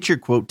 Get your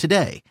quote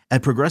today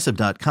at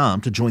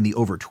Progressive.com to join the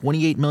over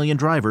 28 million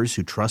drivers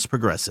who trust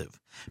Progressive.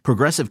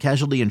 Progressive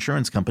Casualty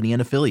Insurance Company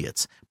and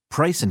Affiliates.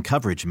 Price and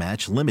coverage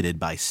match limited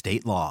by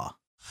state law.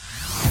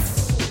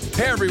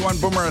 Hey everyone,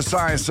 Boomer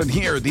Esiason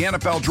here. The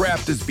NFL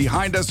Draft is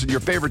behind us and your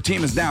favorite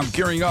team is now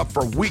gearing up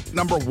for week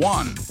number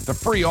 1. The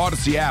free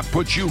Odyssey app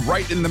puts you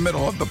right in the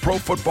middle of the pro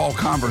football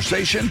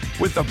conversation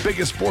with the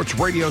biggest sports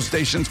radio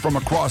stations from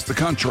across the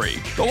country.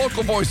 The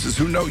local voices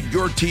who know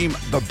your team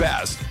the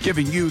best,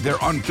 giving you their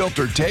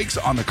unfiltered takes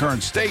on the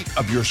current state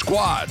of your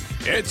squad.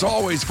 It's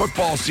always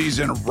football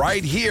season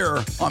right here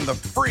on the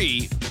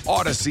free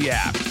Odyssey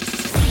app.